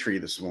about Linktree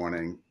this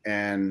morning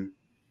and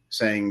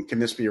saying, can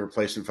this be a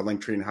replacement for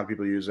Linktree, and how do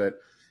people use it?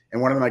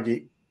 And one of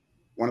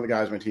the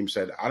guys on my team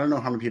said, I don't know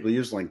how many people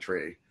use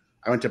Linktree.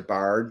 I went to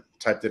Bard,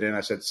 typed it in.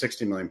 I said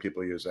 60 million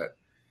people use it.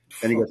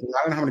 And he goes,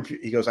 I don't know how many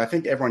people. He goes, I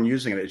think everyone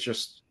using it is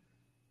just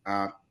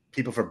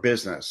people for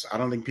business. I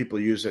don't think people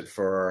use it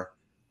for,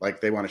 like,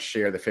 they want to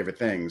share their favorite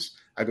things.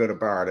 I go to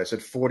Bard. I said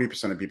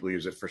 40% of people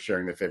use it for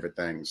sharing their favorite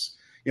things.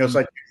 It's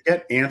like you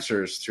get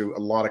answers to a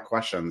lot of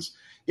questions.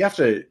 You have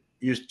to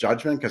use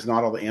judgment because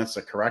not all the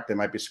answers are correct. They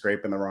might be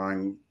scraping the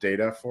wrong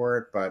data for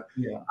it, but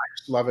Yeah. I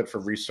just love it for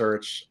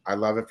research. I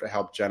love it for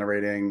help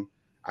generating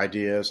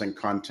ideas and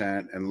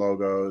content and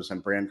logos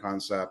and brand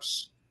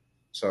concepts.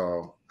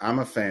 So I'm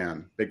a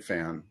fan, big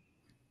fan.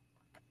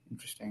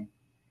 Interesting.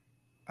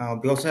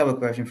 We also have a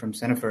question from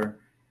Jennifer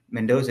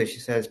Mendoza. She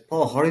says,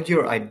 Paul, how did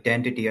your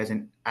identity as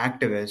an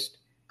activist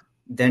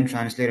then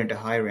translate into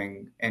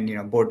hiring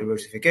and board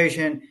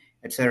diversification,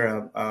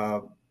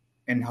 etc.?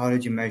 And how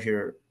did you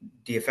measure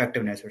the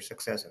effectiveness or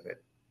success of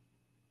it?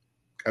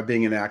 Of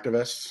being an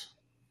activist?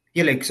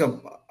 Yeah, like,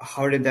 so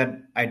how did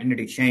that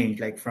identity change,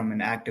 like from an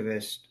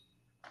activist?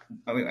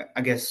 I mean,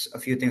 I guess a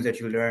few things that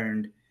you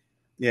learned.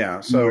 Yeah, when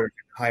you so were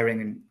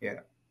hiring and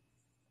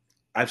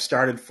I've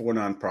started 4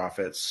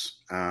 nonprofits.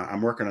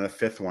 I'm working on a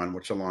 5th one,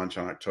 which will launch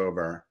in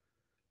October,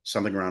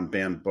 something around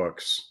banned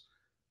books.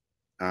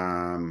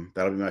 That'll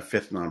be my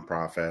 5th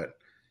nonprofit.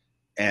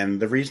 And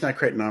the reason I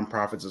create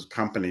nonprofits as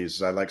companies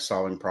is I like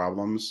solving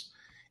problems.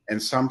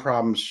 And some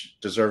problems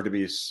deserve to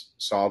be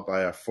solved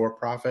by a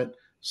for-profit.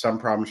 Some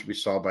problems should be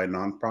solved by a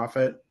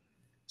nonprofit.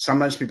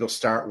 Sometimes people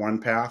start one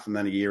path and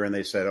then a year in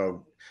they said,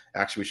 oh,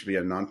 actually we should be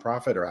a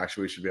nonprofit, or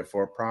actually we should be a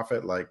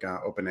for-profit, like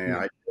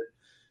OpenAI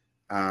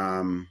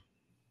did.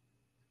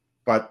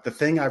 But the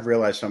thing I've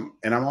realized, and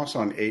I'm also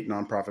on 8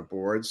 nonprofit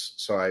boards,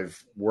 so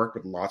I've worked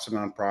with lots of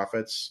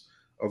nonprofits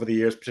over the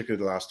years,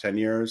 particularly the last 10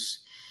 years.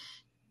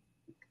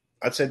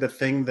 I'd say the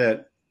thing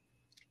that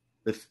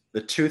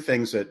the 2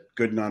 things that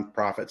good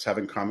nonprofits have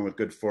in common with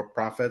good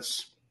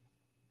for-profits,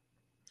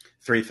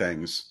 3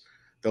 things.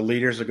 The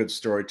leaders are good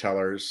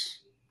storytellers,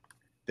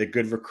 they're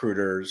good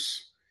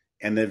recruiters,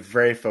 and they're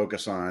very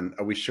focused on,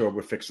 are we sure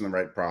we're fixing the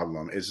right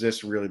problem? Is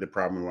this really the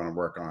problem we want to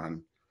work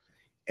on?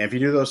 And if you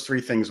do those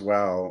 3 things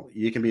well,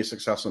 you can be a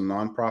successful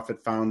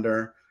nonprofit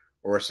founder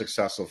or a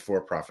successful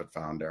for-profit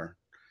founder.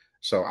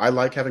 So I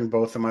like having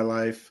both in my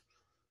life.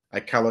 I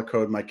color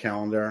code my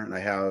calendar, and I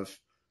have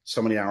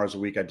so many hours a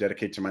week I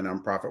dedicate to my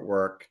nonprofit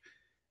work.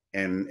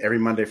 And every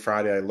Monday,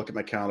 Friday, I look at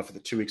my calendar for the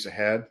 2 weeks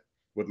ahead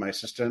with my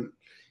assistant,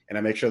 and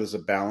I make sure there's a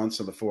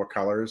balance of the 4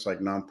 colors, like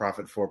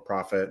nonprofit,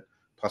 for-profit,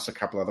 plus a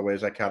couple other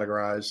ways I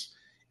categorize.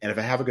 And if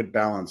I have a good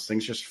balance,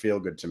 things just feel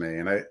good to me.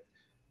 And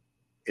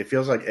it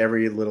feels like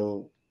every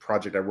little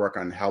project I work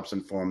on helps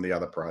inform the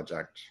other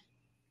project.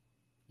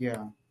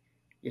 Yeah.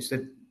 It's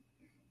the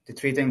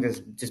 3 things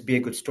is just be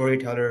a good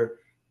storyteller,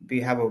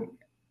 have a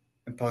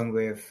empowering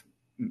way of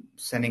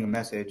sending a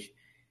message,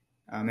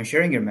 and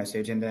sharing your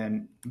message, and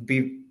then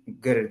be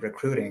good at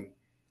recruiting,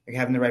 like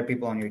having the right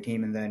people on your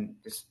team, and then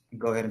just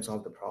go ahead and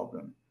solve the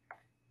problem.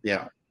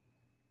 Yeah.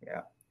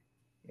 Yeah.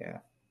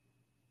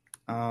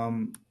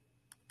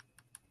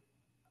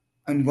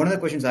 And one of the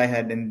questions I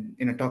had,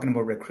 in talking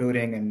about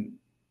recruiting and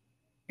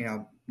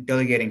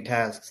delegating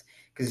tasks,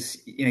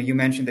 because you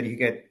mentioned that you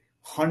get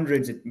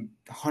hundreds and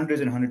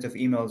hundreds of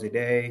emails a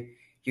day.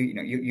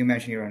 You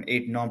mentioned you're on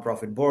 8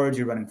 nonprofit boards.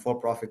 You're running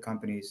for-profit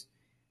companies.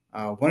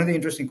 One of the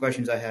interesting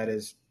questions I had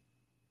is,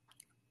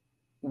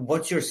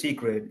 what's your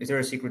secret? Is there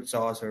a secret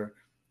sauce, or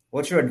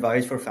what's your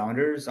advice for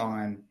founders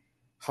on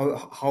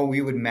how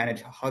they would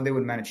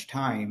manage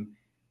time,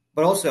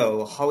 but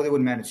also how they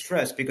would manage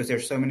stress, because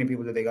there's so many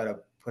people that they got to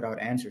put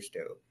out answers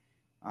to,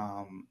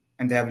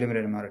 and they have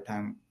limited amount of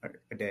time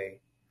a day.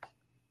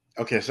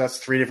 Okay, so that's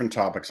 3 different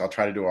topics. I'll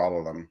try to do all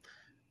of them.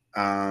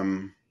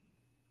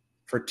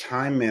 For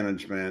time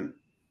management,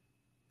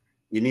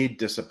 you need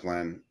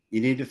discipline.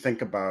 You need to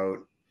think about,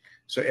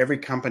 so every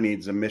company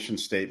needs a mission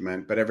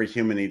statement, but every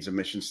human needs a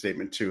mission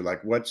statement too.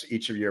 Like, what's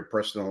each of your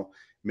personal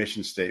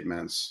mission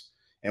statements,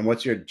 and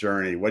what's your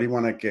journey? What do you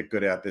want to get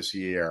good at this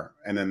year,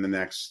 and then the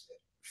next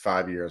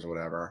 5 years or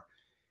whatever?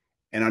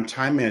 And on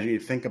time management, you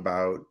think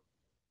about,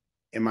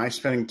 am I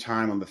spending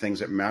time on the things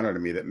that matter to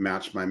me, that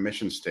match my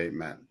mission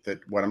statement, that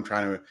what I'm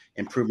trying to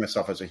improve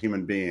myself as a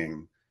human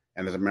being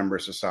and as a member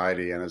of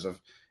society and as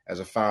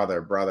a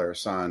father, brother,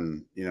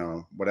 son,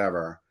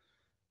 whatever.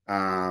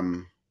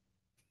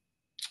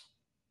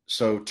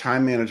 So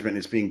time management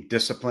is being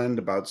disciplined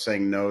about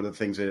saying no to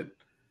things that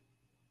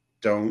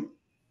don't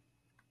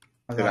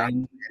that aren't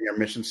in your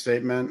mission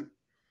statement.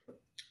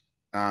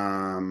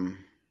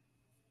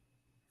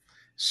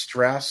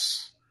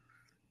 Stress,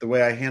 the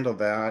way I handle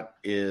that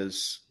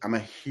is, I'm a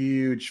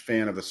huge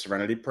fan of the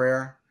Serenity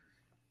Prayer.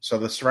 So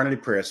the Serenity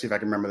Prayer, see if I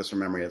can remember this from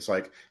memory. It's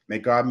like, may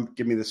God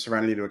give me the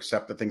serenity to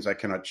accept the things I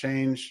cannot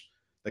change,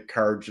 the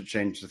courage to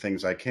change the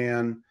things I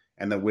can,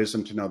 and the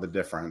wisdom to know the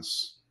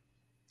difference.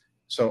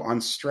 So on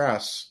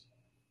stress,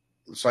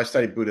 so I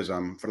studied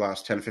Buddhism for the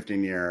last 10,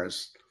 15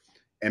 years.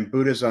 And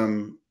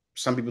Buddhism,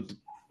 some people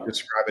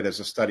describe it as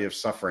a study of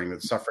suffering,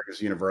 that suffering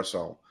is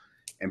universal.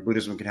 And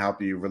Buddhism can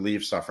help you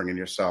relieve suffering in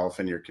yourself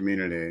and your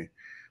community.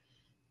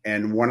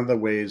 And one of the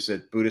ways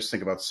that Buddhists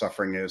think about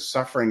suffering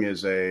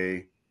is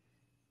a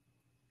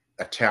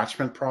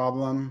attachment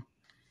problem,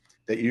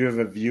 that you have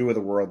a view of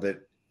the world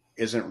that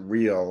isn't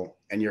real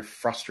and you're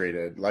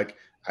frustrated. Like,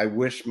 I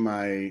wish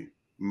my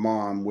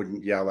mom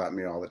wouldn't yell at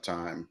me all the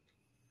time.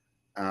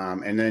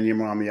 And then your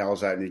mom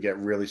yells at you and you get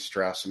really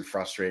stressed and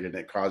frustrated, and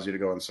it causes you to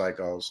go in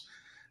cycles.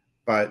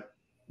 But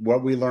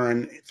what we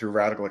learn through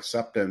radical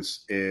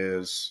acceptance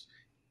is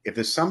if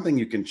there's something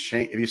you can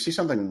change, if you see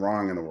something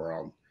wrong in the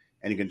world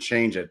and you can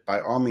change it, by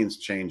all means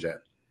change it.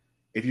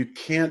 If you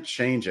can't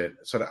change it,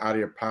 sort of out of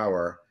your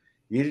power,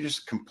 you need to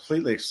just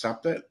completely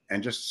accept it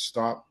and just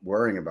stop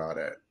worrying about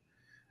it.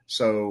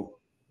 So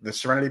the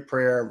Serenity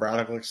Prayer,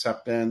 radical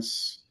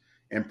acceptance,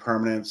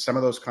 impermanence, some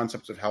of those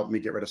concepts have helped me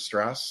get rid of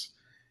stress.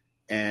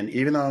 And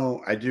even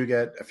though I do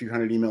get a few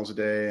hundred emails a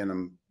day and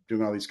I'm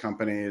doing all these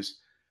companies,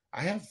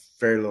 I have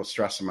very little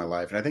stress in my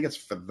life. And I think it's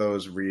for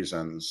those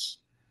reasons.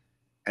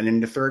 And then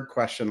the third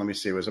question, let me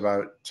see, was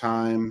about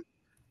time,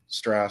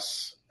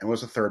 stress, and what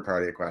was the third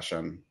part of your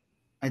question?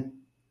 I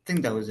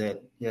think that was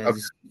it. Yeah, Okay.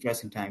 just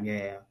stressing time.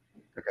 Yeah.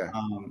 Okay.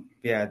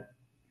 Yeah.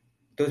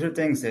 Those are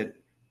things that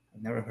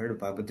I've never heard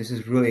about, but this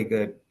is really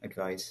good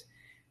advice.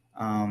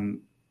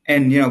 Um,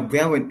 and we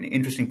have an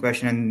interesting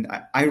question, and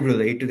I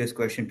relate to this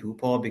question too,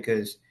 Paul,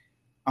 because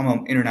I'm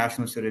an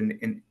international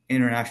student in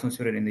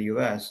the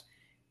U.S.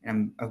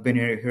 and I've been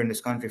here in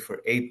this country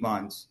for 8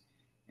 months,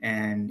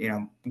 and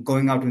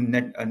going out to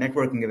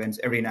networking events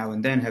every now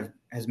and then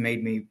has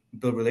made me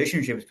build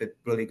relationships with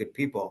really good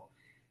people.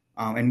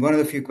 And one of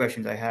the few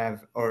questions I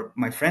have, or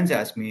my friends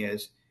ask me,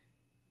 is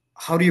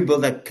how do you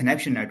build that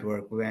connection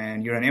network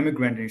when you're an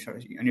immigrant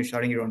and you're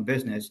starting your own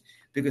business?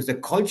 Because the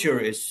culture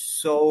is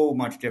so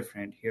much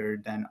different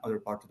here than other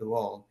parts of the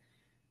world.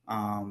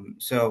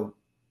 So,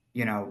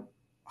 you know,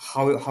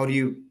 how do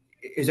you?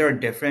 Is there a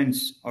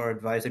difference or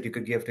advice that you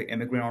could give to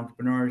immigrant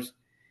entrepreneurs?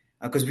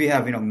 Because we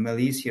have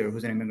Melise here,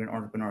 who's an immigrant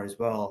entrepreneur as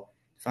well,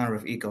 founder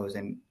of Ecos,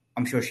 and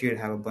I'm sure she would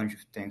have a bunch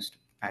of things to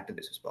add to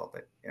this as well.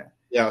 But yeah,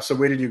 Yeah. So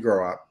where did you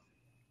grow up?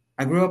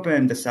 I grew up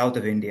in the south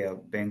of India,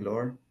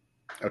 Bangalore.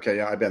 Okay.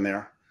 Yeah, I've been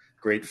there.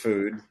 Great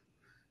food.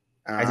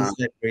 I Um,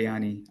 just had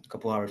biryani a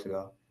couple hours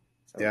ago,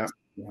 so yeah.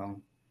 it's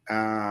home.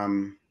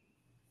 Um,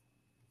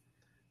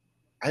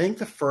 I think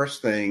the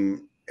first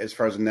thing, as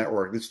far as a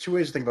network, there's two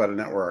ways to think about a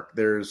network.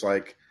 There's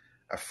like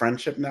a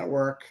friendship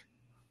network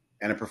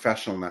and a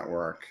professional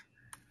network.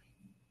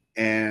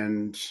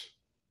 And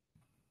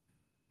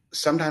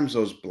sometimes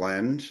those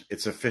blend.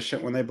 It's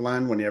efficient when they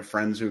blend, when you have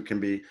friends who can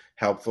be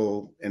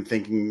helpful in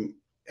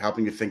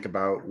helping you think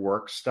about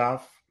work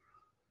stuff,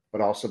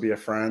 but also be a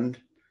friend.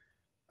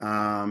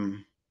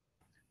 Um,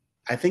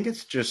 I think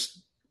it's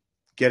just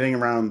getting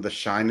around the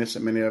shyness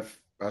that many of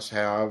us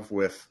have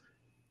with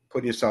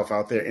putting yourself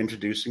out there,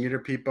 introducing you to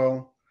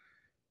people,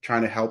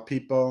 trying to help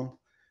people.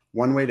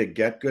 One way to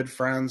get good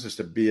friends is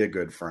to be a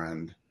good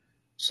friend.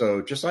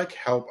 So just like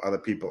help other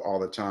people all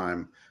the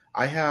time.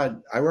 I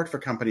worked for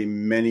a company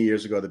many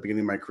years ago at the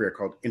beginning of my career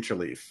called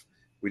Interleaf.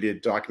 We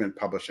did document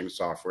publishing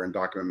software and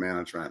document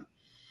management.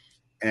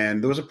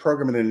 And there was a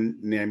programmer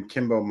named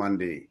Kimbo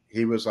Mundy.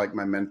 He was like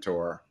my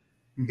mentor.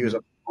 He was Hmm.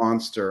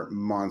 a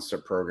monster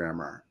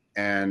programmer.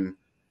 And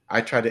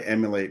I tried to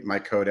emulate my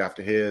code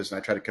after his and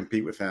I tried to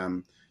compete with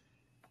him.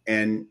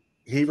 And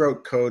he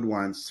wrote code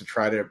once to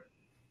try to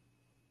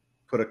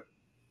put a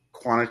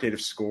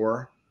quantitative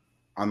score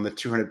on the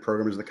 200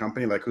 programmers in the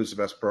company, like who's the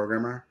best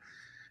programmer.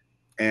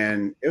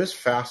 And it was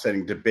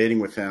fascinating debating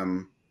with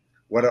him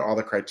what are all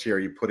the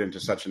criteria you put into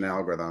such an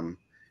algorithm.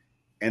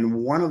 And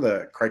one of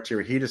the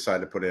criteria he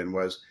decided to put in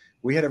was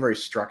we had a very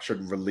structured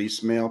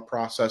release mail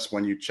process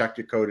when you checked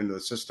your code into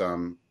the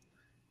system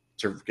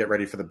to get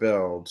ready for the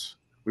build.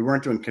 We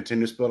weren't doing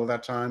continuous build at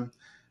that time.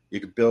 You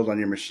could build on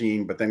your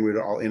machine, but then we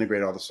would all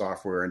integrate all the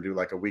software and do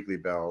like a weekly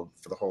build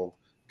for the whole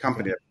Okay.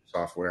 company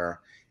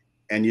software.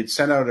 And you'd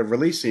send out a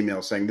release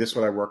email saying, this is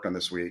what I worked on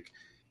this week.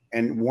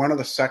 And one of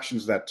the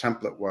sections of that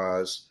template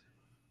was,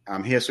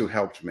 here's who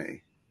helped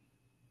me.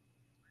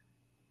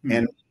 Hmm.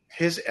 And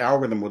his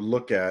algorithm would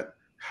look at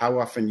how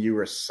often you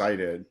were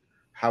cited,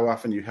 how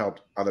often you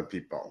helped other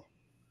people.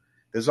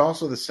 There's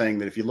also the saying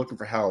that if you're looking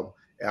for help,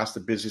 ask the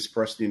busiest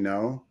person you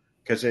know,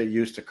 because they're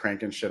used to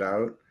cranking shit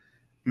out.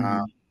 Uh,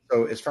 Hmm.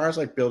 so as far as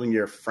like building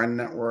your friend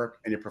network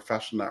and your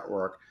professional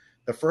network,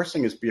 the first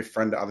thing is be a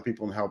friend to other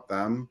people and help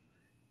them.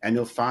 And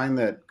you'll find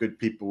that good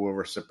people will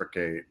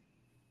reciprocate.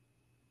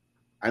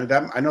 I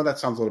know that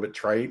sounds a little bit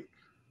trite,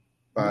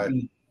 but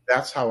Mm-mm.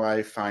 that's how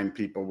I find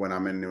people when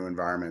I'm in new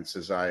environments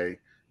is I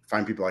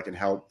find people I can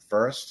help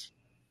first.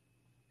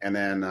 And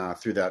then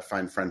through that,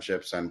 find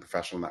friendships and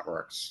professional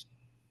networks.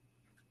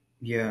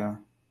 Yeah,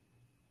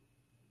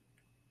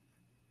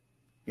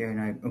 yeah,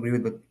 and I agree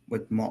with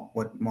what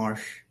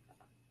Marsh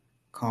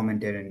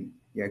commented, and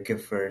yeah,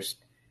 give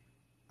first.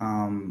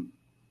 Um,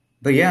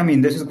 but yeah, I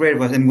mean, this is great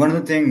advice. And one of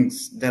the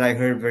things that I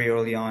heard very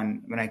early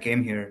on when I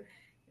came here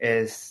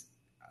is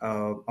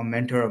a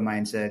mentor of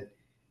mine said,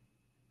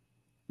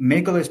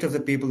 make a list of the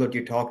people that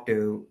you talk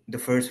to the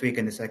first week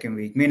and the second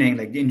week, meaning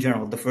like in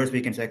general, the first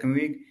week and second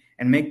week,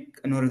 and make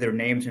a note of their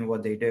names and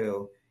what they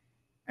do.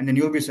 And then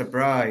you'll be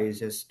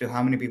surprised as to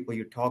how many people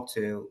you talk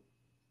to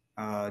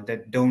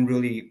that don't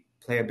really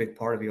play a big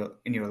part of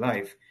in your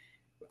life.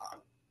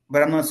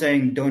 But I'm not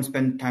saying don't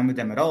spend time with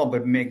them at all,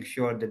 but make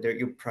sure that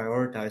you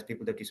prioritize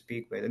people that you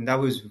speak with. And that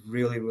was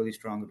really, really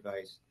strong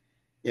advice.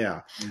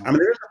 Yeah. I Yeah. mean,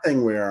 there's a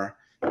thing where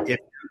if,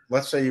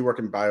 let's say you work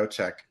in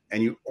biotech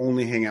and you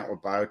only hang out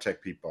with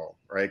biotech people,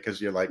 right? Because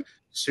you're like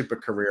super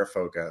career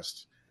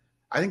focused.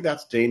 I think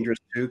that's dangerous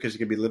too, because you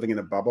could be living in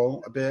a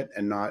bubble a bit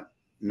and not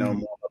know Mhm.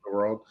 more about the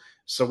world.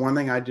 So one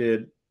thing I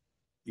did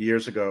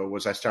years ago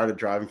was I started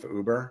driving for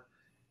Uber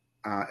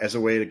as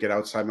a way to get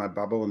outside my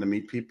bubble and to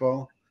meet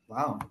people.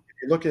 Wow.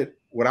 If you look at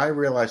what I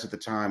realized at the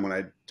time when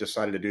I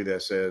decided to do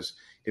this is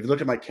if you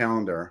look at my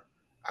calendar,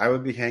 I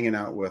would be hanging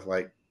out with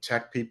like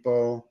tech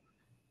people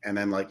and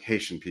then like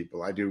Haitian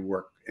people. I do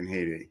work in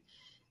Haiti.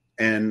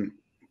 And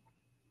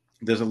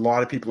there's a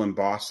lot of people in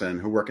Boston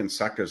who work in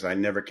sectors I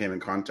never came in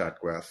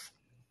contact with.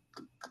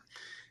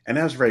 And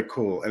that was very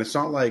cool. And it's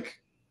not like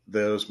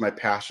those my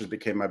pastors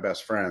became my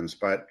best friends,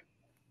 but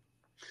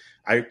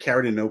I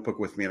carried a notebook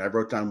with me and I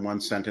wrote down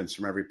one sentence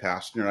from every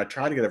pastor and I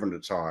tried to get everyone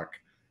to talk.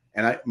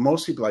 And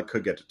most people I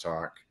could get to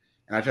talk.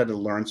 And I tried to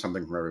learn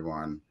something from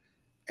everyone.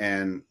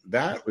 And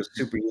that was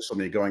super useful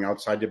to me, going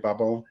outside your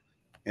bubble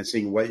and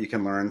seeing what you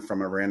can learn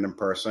from a random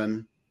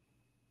person.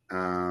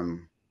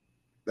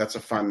 That's a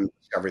fun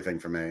discovery thing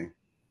for me.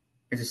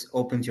 It just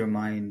opens your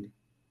mind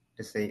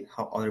to say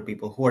how other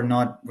people who are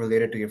not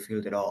related to your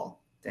field at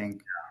all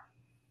think.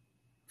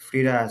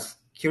 Frida asks,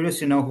 curious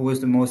to know who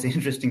was the most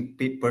interesting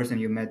person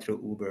you met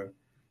through Uber.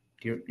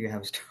 Do you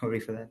have a story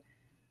for that?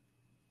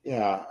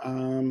 Yeah.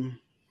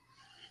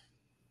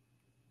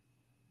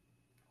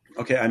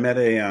 Okay, I met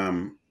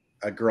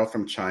a girl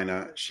from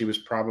China. She was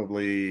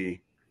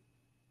probably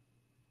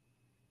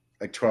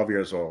like 12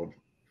 years old.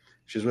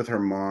 She was with her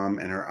mom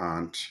and her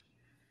aunt.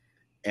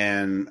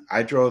 And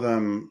I drove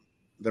them,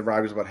 the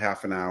ride was about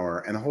half an hour.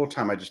 And the whole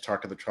time I just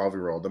talked to the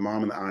 12-year-old. The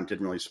mom and the aunt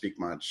didn't really speak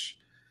much.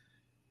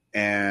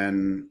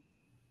 And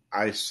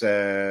I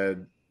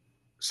said,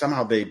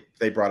 somehow they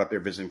brought up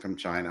they're visiting from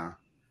China.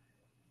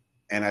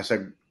 And I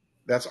said,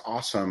 that's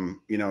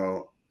awesome. You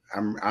know,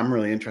 I'm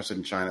really interested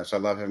in China. So I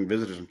love having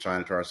visitors from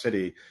China to our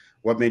city.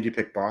 What made you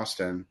pick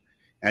Boston?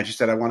 And she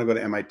said, I want to go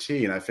to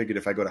MIT. And I figured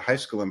if I go to high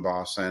school in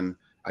Boston,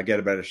 I get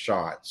a better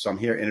shot. So I'm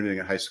here interviewing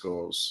at high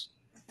schools.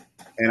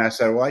 And I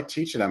said, well, I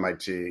teach at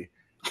MIT.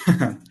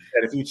 And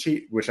if you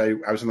teach, which I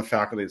was in the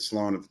faculty at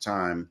Sloan at the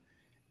time.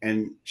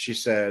 And she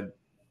said,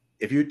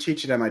 if you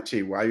teach at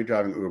MIT, why are you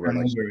driving Uber?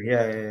 Like, Uber.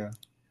 Yeah.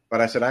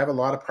 but I said, I have a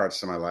lot of parts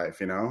to my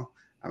life, you know,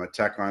 I'm a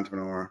tech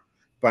entrepreneur.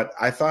 But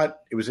I thought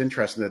it was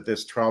interesting that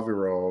this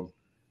 12-year-old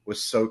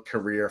was so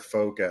career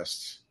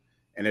focused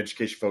and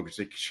education focused.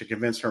 She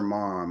convinced her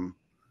mom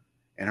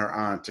and her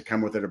aunt to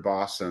come with her to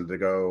Boston to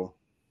go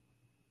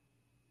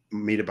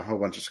meet a whole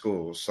bunch of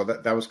schools. So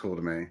that was cool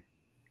to me.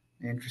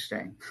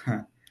 Interesting.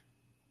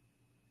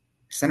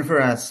 Jennifer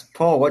asks,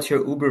 Paul, what's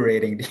your Uber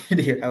rating?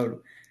 Do you have?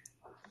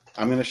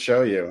 I'm going to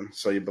show you.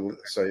 So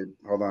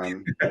hold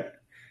on.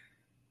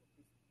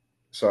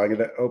 So I'm going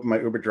to open my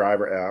Uber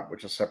driver app,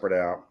 which is a separate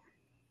app.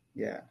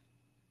 Yeah.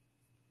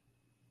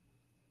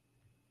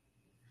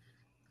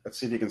 Let's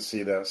see if you can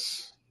see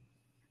this.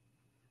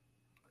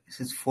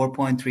 This is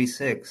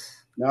 4.36.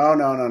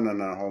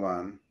 No. Hold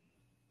on.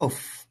 Oh,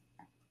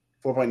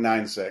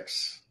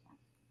 4.96.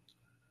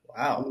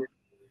 wow.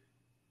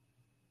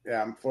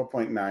 Yeah, I'm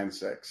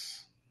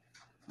 4.96.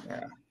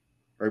 Yeah.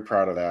 Very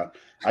proud of that.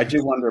 I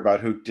do wonder about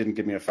who didn't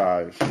give me a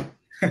 5.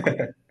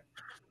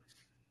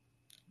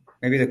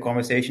 Maybe the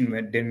conversation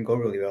didn't go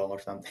really well or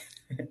something.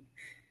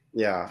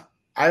 Yeah.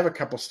 I have a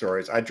couple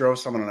stories. I drove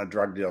someone on a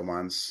drug deal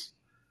once.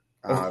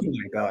 Oh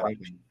my God.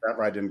 That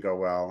ride didn't go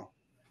well.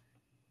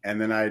 And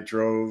then I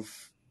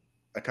drove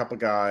a couple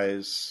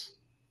guys.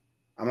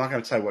 I'm not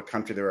going to tell you what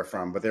country they were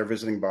from, but they were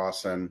visiting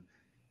Boston.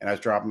 And I was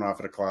dropping them off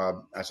at a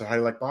club. I said, how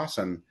do you like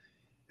Boston?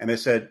 And they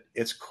said,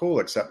 it's cool,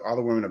 except all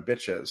the women are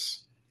bitches.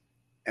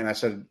 And I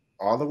said,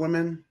 all the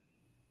women?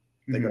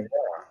 They go, yeah.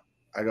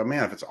 I go,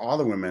 man, if it's all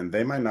the women,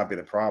 they might not be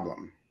the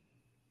problem.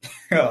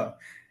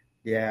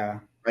 Yeah.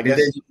 I guess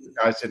the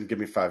guys didn't give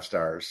me 5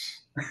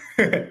 stars.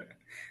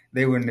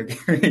 They wouldn't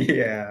have given me.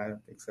 Yeah, I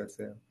don't think so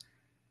too.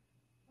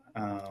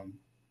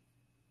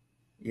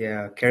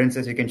 Yeah, Karen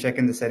says you can check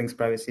in the settings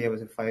privacy. I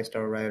was a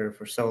 5-star rider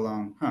for so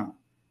long,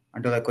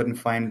 until I couldn't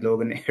find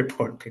Logan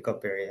Airport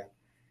pickup area.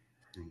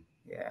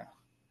 Yeah.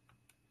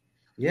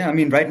 Yeah, I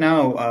mean, right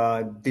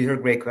now, these are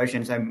great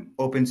questions. I'm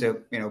open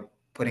to,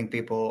 putting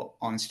people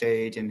on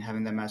stage and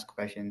having them ask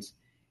questions,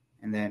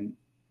 and then,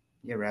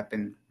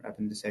 wrapping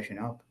the session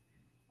up.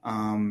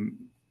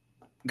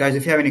 Guys,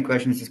 if you have any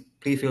questions, just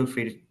please feel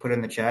free to put it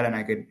in the chat, and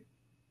I could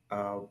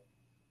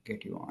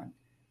get you on.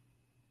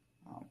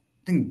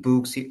 I think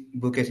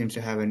Bouquet seems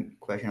to have a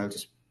question. I'll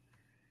just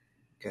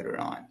get her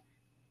on.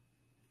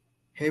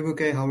 Hey,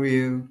 Bouquet, how are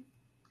you?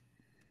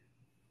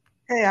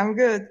 Hey, I'm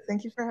good.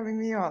 Thank you for having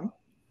me on.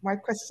 My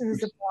question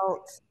is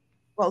about,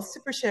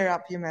 SuperShare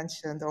app you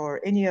mentioned, or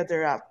any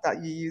other app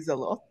that you use a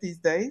lot these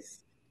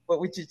days.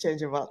 What would you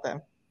change about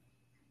them?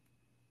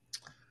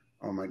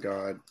 Oh my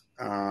God.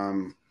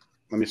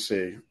 Let me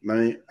see.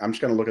 I'm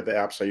just going to look at the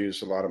apps I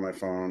use a lot on my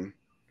phone.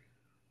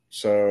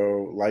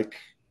 So like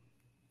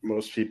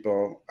most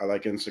people, I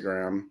like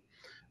Instagram.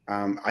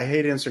 I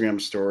hate Instagram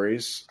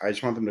stories. I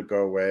just want them to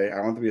go away. I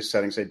want them to be a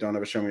setting say, don't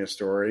ever show me a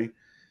story,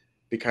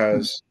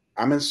 because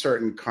I'm in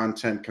certain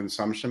content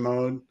consumption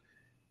mode,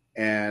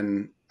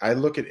 and I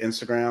look at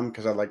Instagram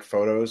because I like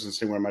photos and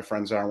see where my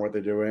friends are and what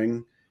they're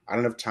doing. I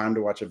don't have time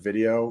to watch a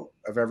video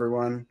of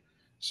everyone.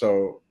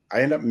 So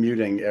I end up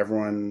muting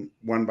everyone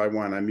one by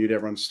one. I mute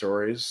everyone's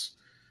stories.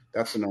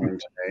 That's annoying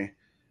to me.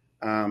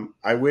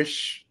 I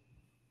wish,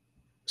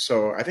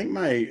 so I think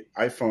my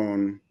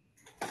iPhone,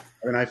 I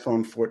have an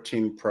iPhone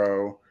 14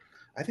 Pro.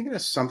 I think it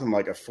has something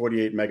like a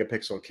 48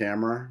 megapixel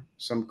camera,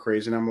 some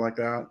crazy number like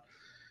that.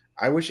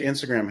 I wish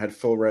Instagram had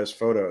full res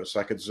photos so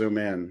I could zoom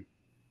in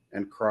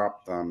and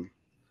crop them.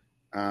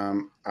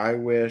 I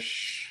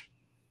wish,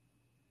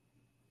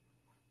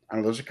 I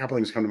don't know, there's a couple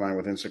things come to mind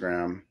with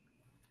Instagram.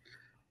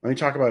 Let me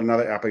talk about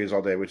another app I use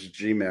all day, which is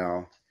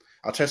Gmail.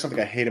 I'll tell you something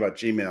I hate about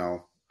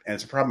Gmail, and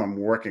it's a problem I'm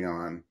working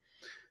on,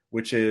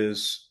 which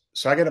is,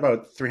 so I get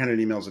about 300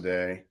 emails a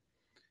day,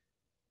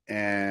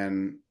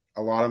 and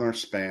a lot of them are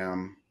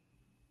spam.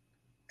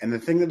 And the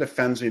thing that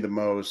offends me the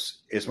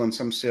most is when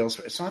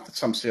it's not that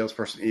some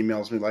salesperson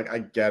emails me, like, I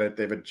get it,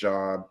 they have a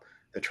job,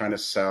 they're trying to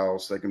sell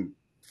so they can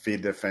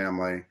feed their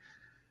family.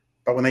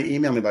 But when they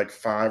email me like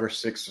 5 or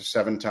 6 or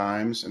 7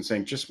 times and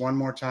saying, just one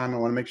more time, I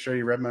want to make sure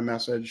you read my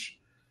message,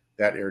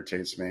 that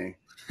irritates me.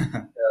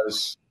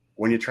 Because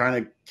when you're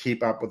trying to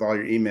keep up with all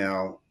your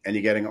email and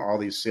you're getting all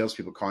these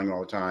salespeople calling you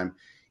all the time,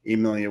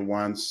 emailing you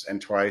once and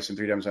twice and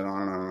 3 times and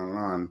on and on and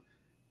on,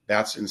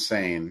 that's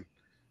insane.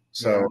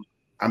 So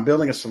I'm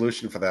building a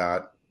solution for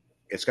that.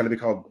 It's going to be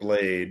called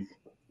Blade,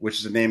 which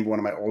is the name of one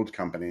of my old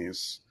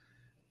companies.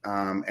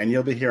 And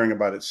you'll be hearing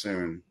about it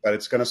soon. But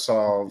it's going to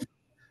solve,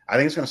 I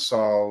think it's going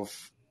to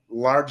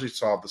largely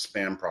solve the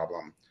spam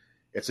problem.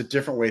 It's a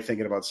different way of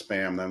thinking about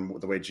spam than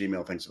the way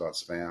Gmail thinks about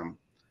spam.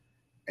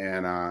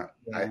 And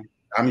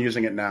I'm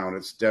using it now, and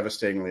it's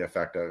devastatingly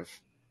effective.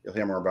 You'll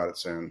hear more about it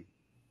soon.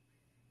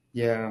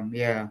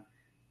 Yeah.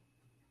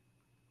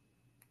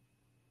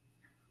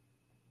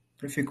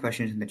 A few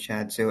questions in the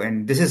chat. So,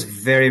 and this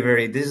is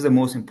this is the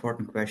most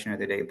important question of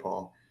the day,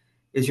 Paul.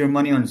 Is your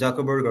money on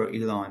Zuckerberg or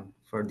Elon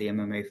for the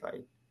MMA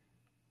fight?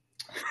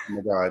 Oh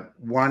my God!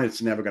 One,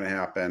 it's never going to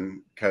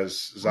happen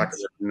because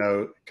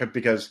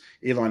because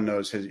Elon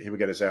knows he would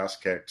get his ass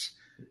kicked.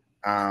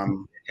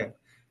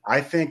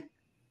 I think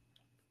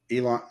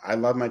Elon. I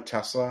love my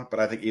Tesla, but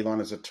I think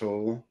Elon is a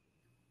tool.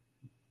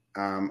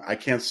 I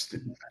can't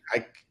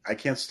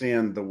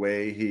stand the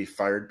way he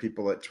fired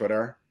people at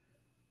Twitter.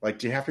 Like,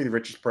 do you have to be the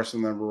richest person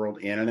in the world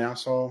and an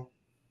asshole?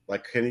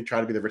 Like, can he try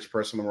to be the richest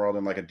person in the world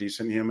and like a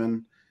decent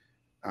human?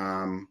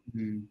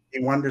 He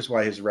wonders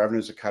why his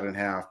revenues are cut in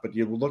half. But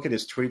you look at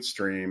his tweet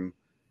stream,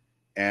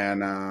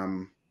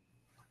 and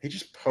he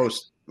just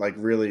posts like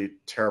really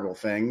terrible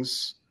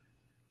things.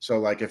 So,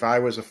 like, if I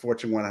was a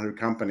Fortune 100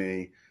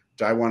 company,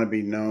 do I want to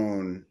be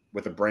known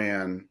with a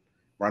brand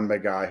run by a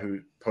guy who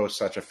posts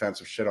such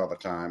offensive shit all the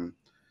time?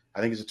 I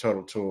think he's a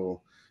total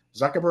tool.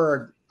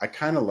 Zuckerberg, I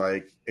kind of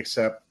like,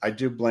 except I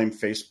do blame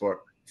Facebook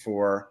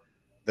for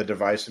the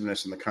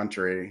divisiveness in the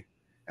country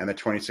and the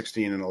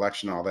 2016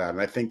 election, all that. And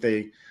I think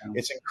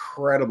it's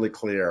incredibly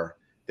clear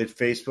that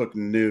Facebook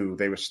knew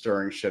they were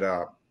stirring shit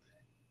up,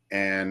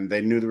 and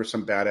they knew there were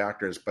some bad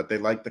actors, but they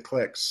liked the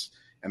clicks,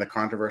 and the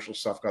controversial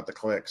stuff got the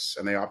clicks,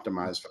 and they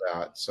optimized for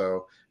that.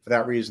 So for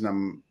that reason,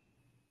 I'm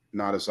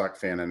not a Zuck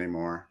fan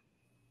anymore.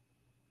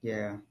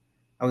 Yeah.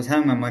 I was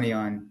having my money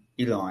on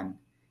Elon.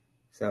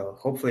 So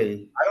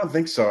hopefully. I don't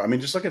think so. I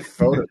mean, just look at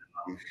photos.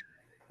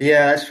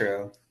 Yeah, that's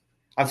true.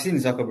 I've seen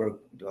Zuckerberg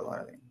do a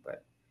lot of things,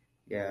 but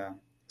yeah.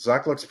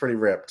 Zuck looks pretty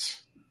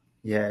ripped.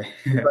 Yeah.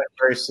 He's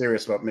very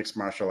serious about mixed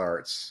martial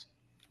arts.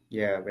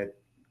 Yeah, but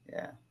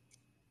yeah.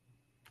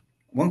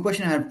 One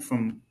question I had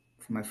from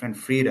my friend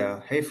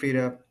Frida. Hey,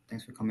 Frida,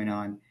 thanks for coming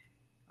on.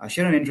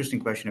 She had an interesting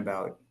question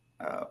about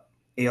AR,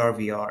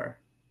 VR.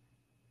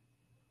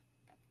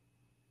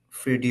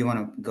 Frida, do you want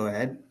to go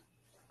ahead?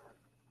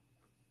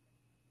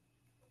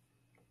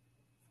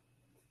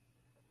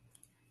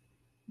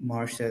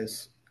 Marsh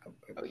says,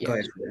 go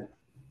ahead,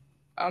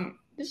 Frida.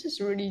 This is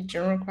a really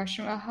general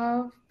question I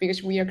have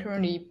because we are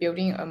currently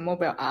building a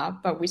mobile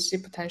app, but we see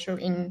potential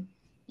in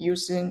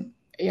using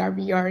AR,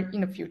 VR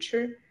in the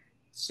future.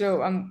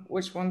 So I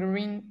was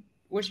wondering,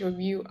 what's your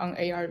view on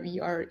AR,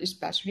 VR,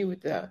 especially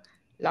with the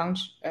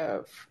launch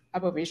of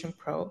Apple Vision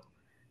Pro?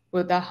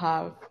 Will that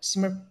have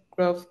similar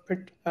growth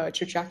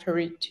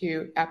trajectory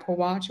to Apple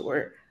Watch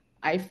or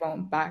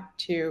iPhone back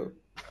to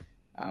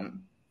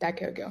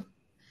decade ago?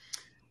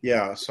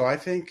 Yeah, so I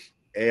think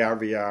AR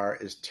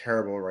VR is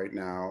terrible right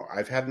now.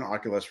 I've had an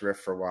Oculus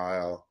Rift for a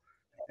while,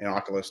 an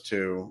Oculus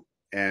 2,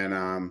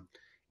 and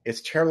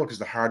it's terrible because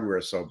the hardware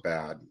is so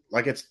bad.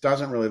 Like, it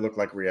doesn't really look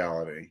like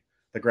reality.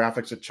 The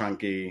graphics are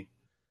chunky.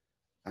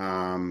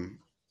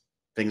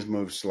 Things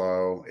move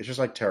slow. It's just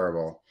like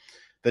terrible.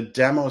 The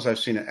demos I've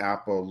seen at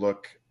Apple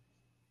look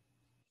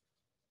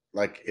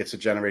like it's a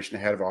generation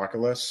ahead of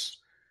Oculus,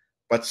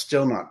 but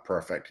still not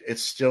perfect.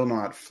 It's still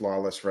not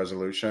flawless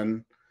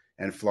resolution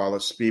and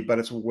flawless speed, but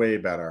it's way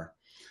better.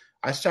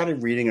 I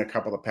started reading a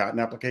couple of patent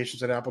applications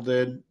that Apple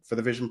did for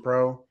the Vision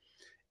Pro,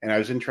 and I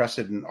was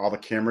interested in all the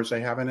cameras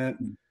they have in it.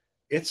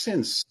 it's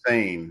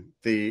insane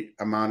the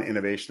amount of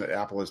innovation that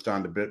Apple has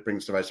done to bring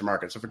this device to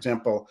market. So, for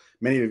example,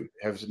 many of you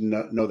have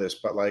know this,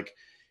 but like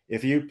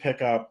if you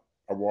pick up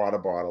a water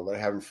bottle that I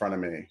have in front of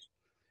me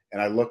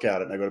and I look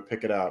at it and I go to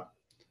pick it up,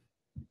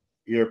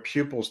 your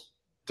pupils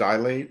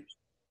dilate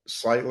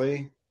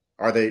slightly.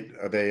 Are they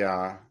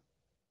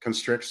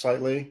constrict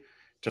slightly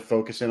to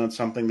focus in on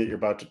something that you're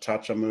about to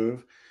touch or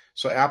move?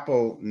 So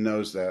Apple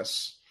knows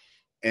this.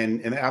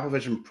 And in the Apple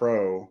Vision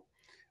Pro,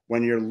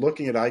 when you're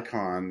looking at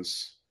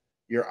icons,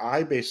 your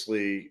eye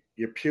basically,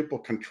 your pupil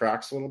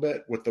contracts a little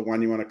bit with the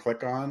one you want to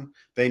click on.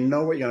 They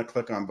know what you're going to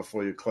click on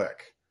before you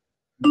click.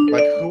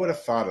 Like, who would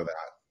have thought of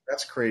that?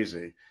 That's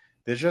crazy.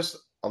 There's just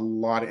a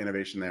lot of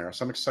innovation there.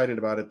 So I'm excited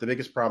about it. The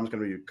biggest problem is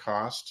going to be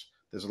cost.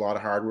 There's a lot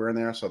of hardware in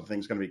there, so the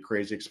thing's going to be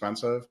crazy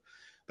expensive.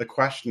 The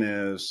question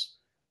is,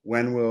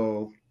 when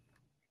will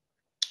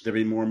there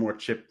be more and more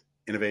chip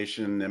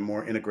innovation and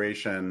more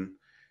integration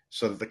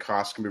so that the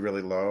cost can be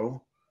really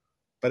low?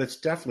 But it's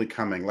definitely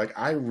coming. Like,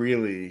 I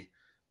really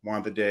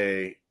want the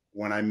day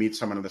when I meet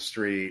someone on the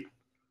street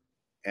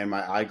and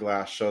my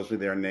eyeglass shows me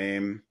their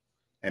name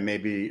and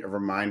maybe a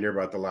reminder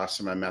about the last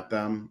time I met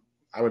them.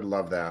 I would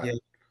love that. Yeah.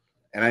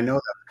 And I know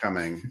that's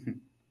coming.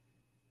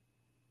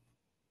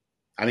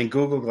 I mean,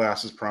 Google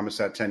Glasses promised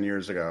that 10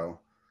 years ago,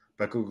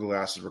 but Google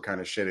Glasses were kind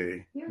of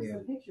shitty. Here's Yeah.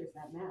 some pictures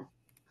that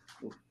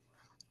match.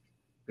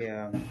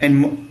 Yeah.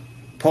 And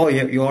Paul,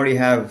 you already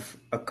have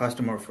a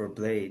customer for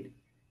Blade.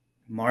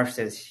 Marv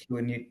says he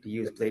would need to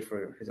use Blade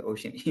for his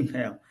Ocean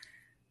email.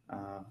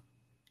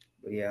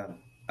 But yeah.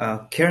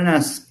 Karen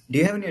asks, do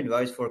you have any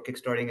advice for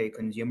kickstarting a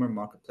consumer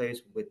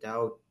marketplace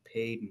without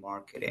paid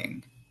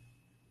marketing?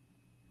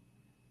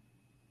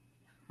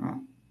 Huh.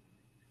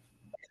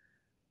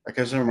 A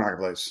consumer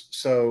marketplace.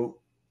 So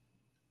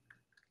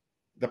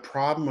the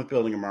problem with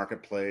building a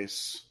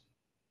marketplace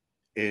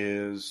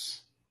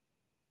is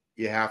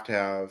you have to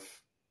have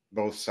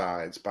both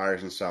sides,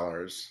 buyers and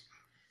sellers.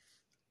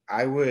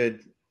 I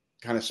would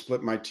kind of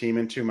split my team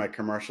into my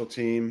commercial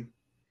team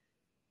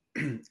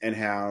and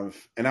I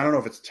don't know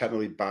if it's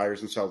technically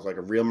buyers and sellers like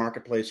a real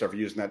marketplace or if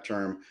you're using that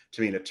term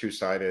to mean a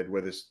two-sided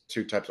where there's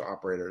two types of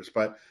operators,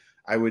 but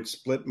I would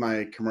split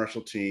my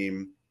commercial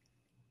team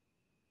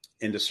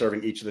into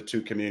serving each of the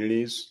two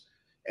communities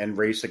and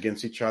race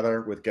against each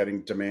other with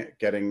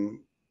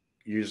getting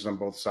users on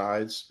both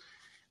sides.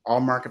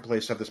 All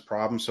marketplaces have this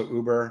problem. So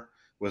Uber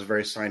was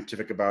very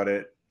scientific about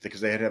it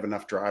because they had to have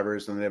enough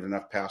drivers and they have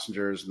enough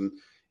passengers. And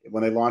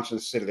when they launched in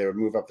the city, they would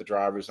move up the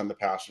drivers and the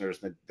passengers.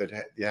 And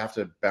you have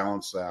to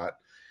balance that.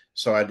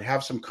 So I'd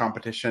have some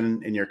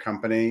competition in your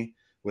company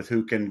with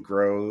who can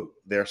grow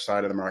their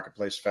side of the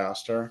marketplace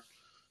faster.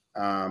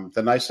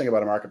 The nice thing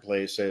about a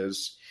marketplace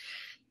is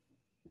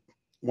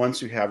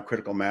once you have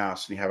critical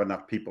mass and you have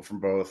enough people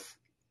from both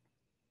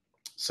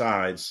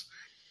sides,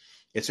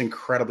 it's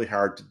incredibly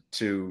hard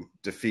to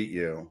defeat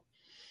you.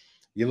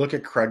 You look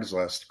at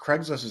Craigslist.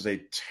 Craigslist is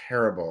a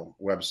terrible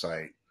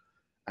website.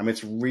 I mean,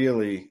 it's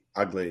really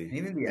ugly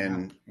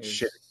and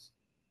shit.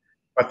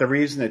 But the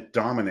reason it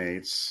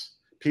dominates,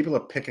 people are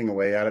picking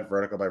away at it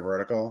vertical by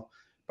vertical.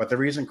 But the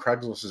reason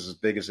Craigslist is as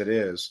big as it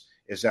is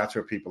that's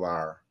where people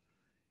are.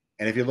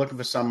 And if you're looking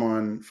for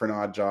someone for an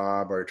odd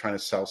job or you're trying to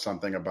sell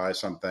something or buy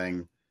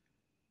something,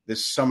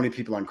 there's so many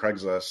people on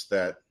Craigslist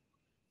that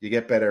you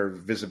get better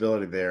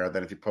visibility there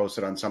than if you post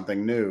it on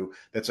something new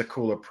that's a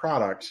cooler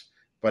product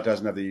but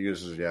doesn't have the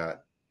users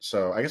yet.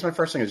 So I guess my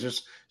first thing is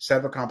just set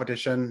up a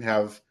competition,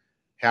 have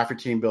half your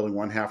team building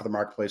one half of the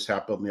marketplace,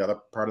 half building the other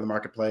part of the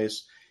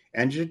marketplace,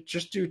 and you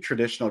just do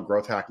traditional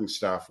growth hacking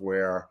stuff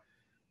where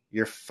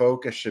your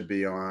focus should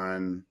be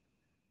on,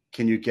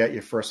 can you get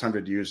your first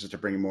 100 users to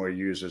bring more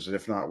users? And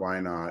if not, why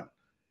not?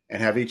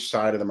 And have each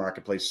side of the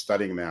marketplace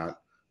studying that.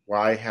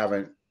 Why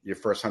haven't your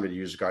first 100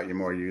 users got you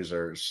more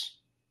users?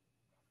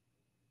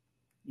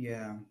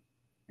 Yeah.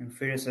 And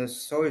Frida says,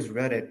 so is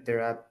Reddit. Their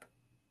app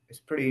is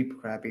pretty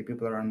crappy.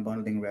 People are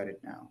unbundling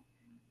Reddit now.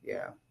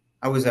 Yeah.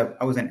 I was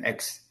an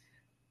ex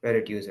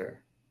Reddit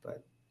user,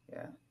 but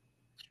yeah.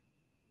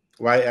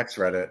 Why X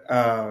Reddit?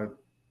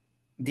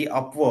 The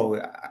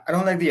upvote. I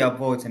don't like the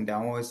upvotes and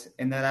downvotes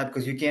in that app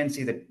because you can't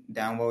see the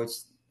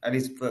downvotes, at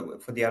least for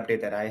the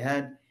update that I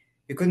had.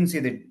 You couldn't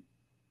see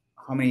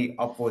how many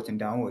upvotes and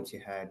downvotes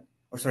you had.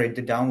 Or sorry,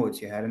 the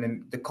downvotes you had. And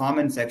then the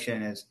comment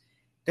section is,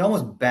 they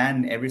almost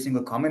ban every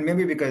single comment,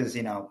 maybe because,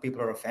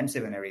 people are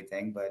offensive and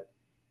everything, but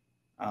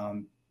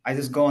I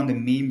just go on the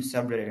meme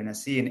subreddit and I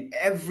see and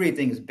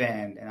everything's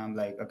banned and I'm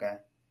like, okay.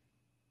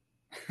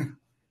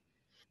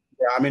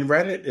 Yeah, I mean,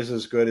 Reddit is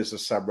as good as the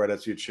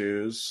subreddits you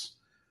choose.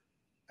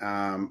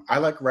 I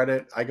like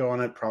Reddit. I go on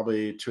it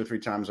probably 2 or 3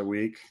 times a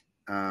week.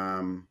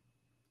 I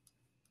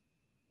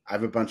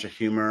have a bunch of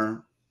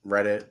humor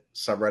Reddit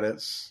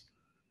subreddits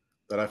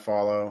that I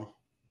follow.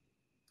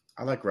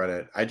 I like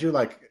Reddit. I do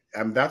like,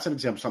 that's an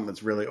example of something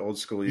that's really old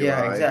school UI.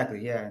 Yeah, exactly.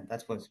 Yeah,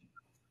 that's what's...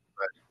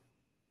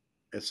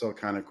 It's still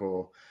kind of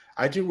cool.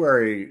 I do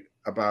worry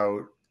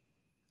about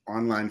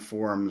online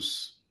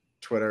forums,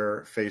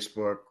 Twitter,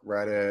 Facebook,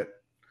 Reddit,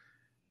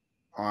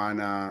 on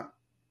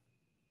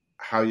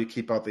how you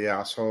keep out the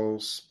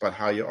assholes, but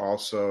how you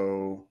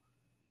also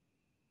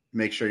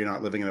make sure you're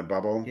not living in a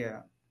bubble.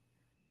 Yeah.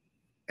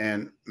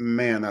 And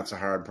man, that's a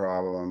hard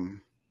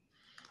problem.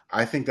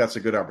 I think that's a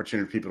good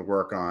opportunity for people to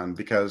work on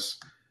because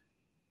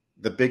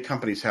the big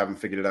companies haven't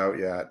figured it out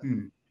yet.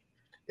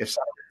 If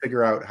someone can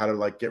figure out how to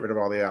like get rid of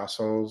all the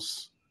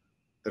assholes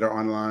that are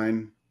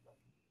online,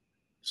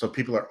 so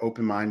people are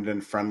open-minded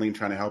and friendly and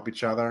trying to help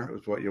each other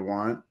is what you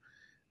want,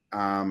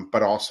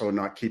 but also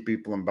not keep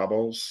people in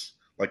bubbles,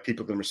 like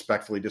people can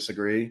respectfully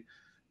disagree.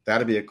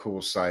 That'd be a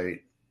cool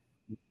site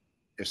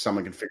if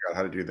someone can figure out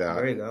how to do that.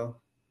 There you go.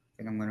 I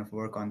think I'm going to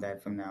work on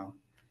that from now.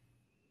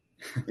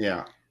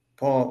 Yeah.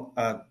 Paul,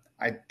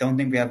 I don't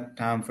think we have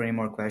time for any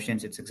more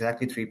questions. It's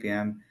exactly 3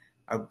 p.m.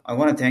 I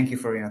want to thank you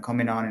for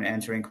coming on and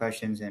answering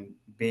questions and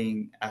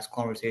being as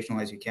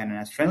conversational as you can and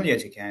as friendly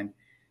as you can.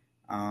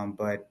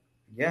 But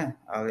yeah,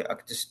 I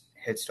could just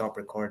hit stop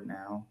record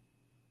now.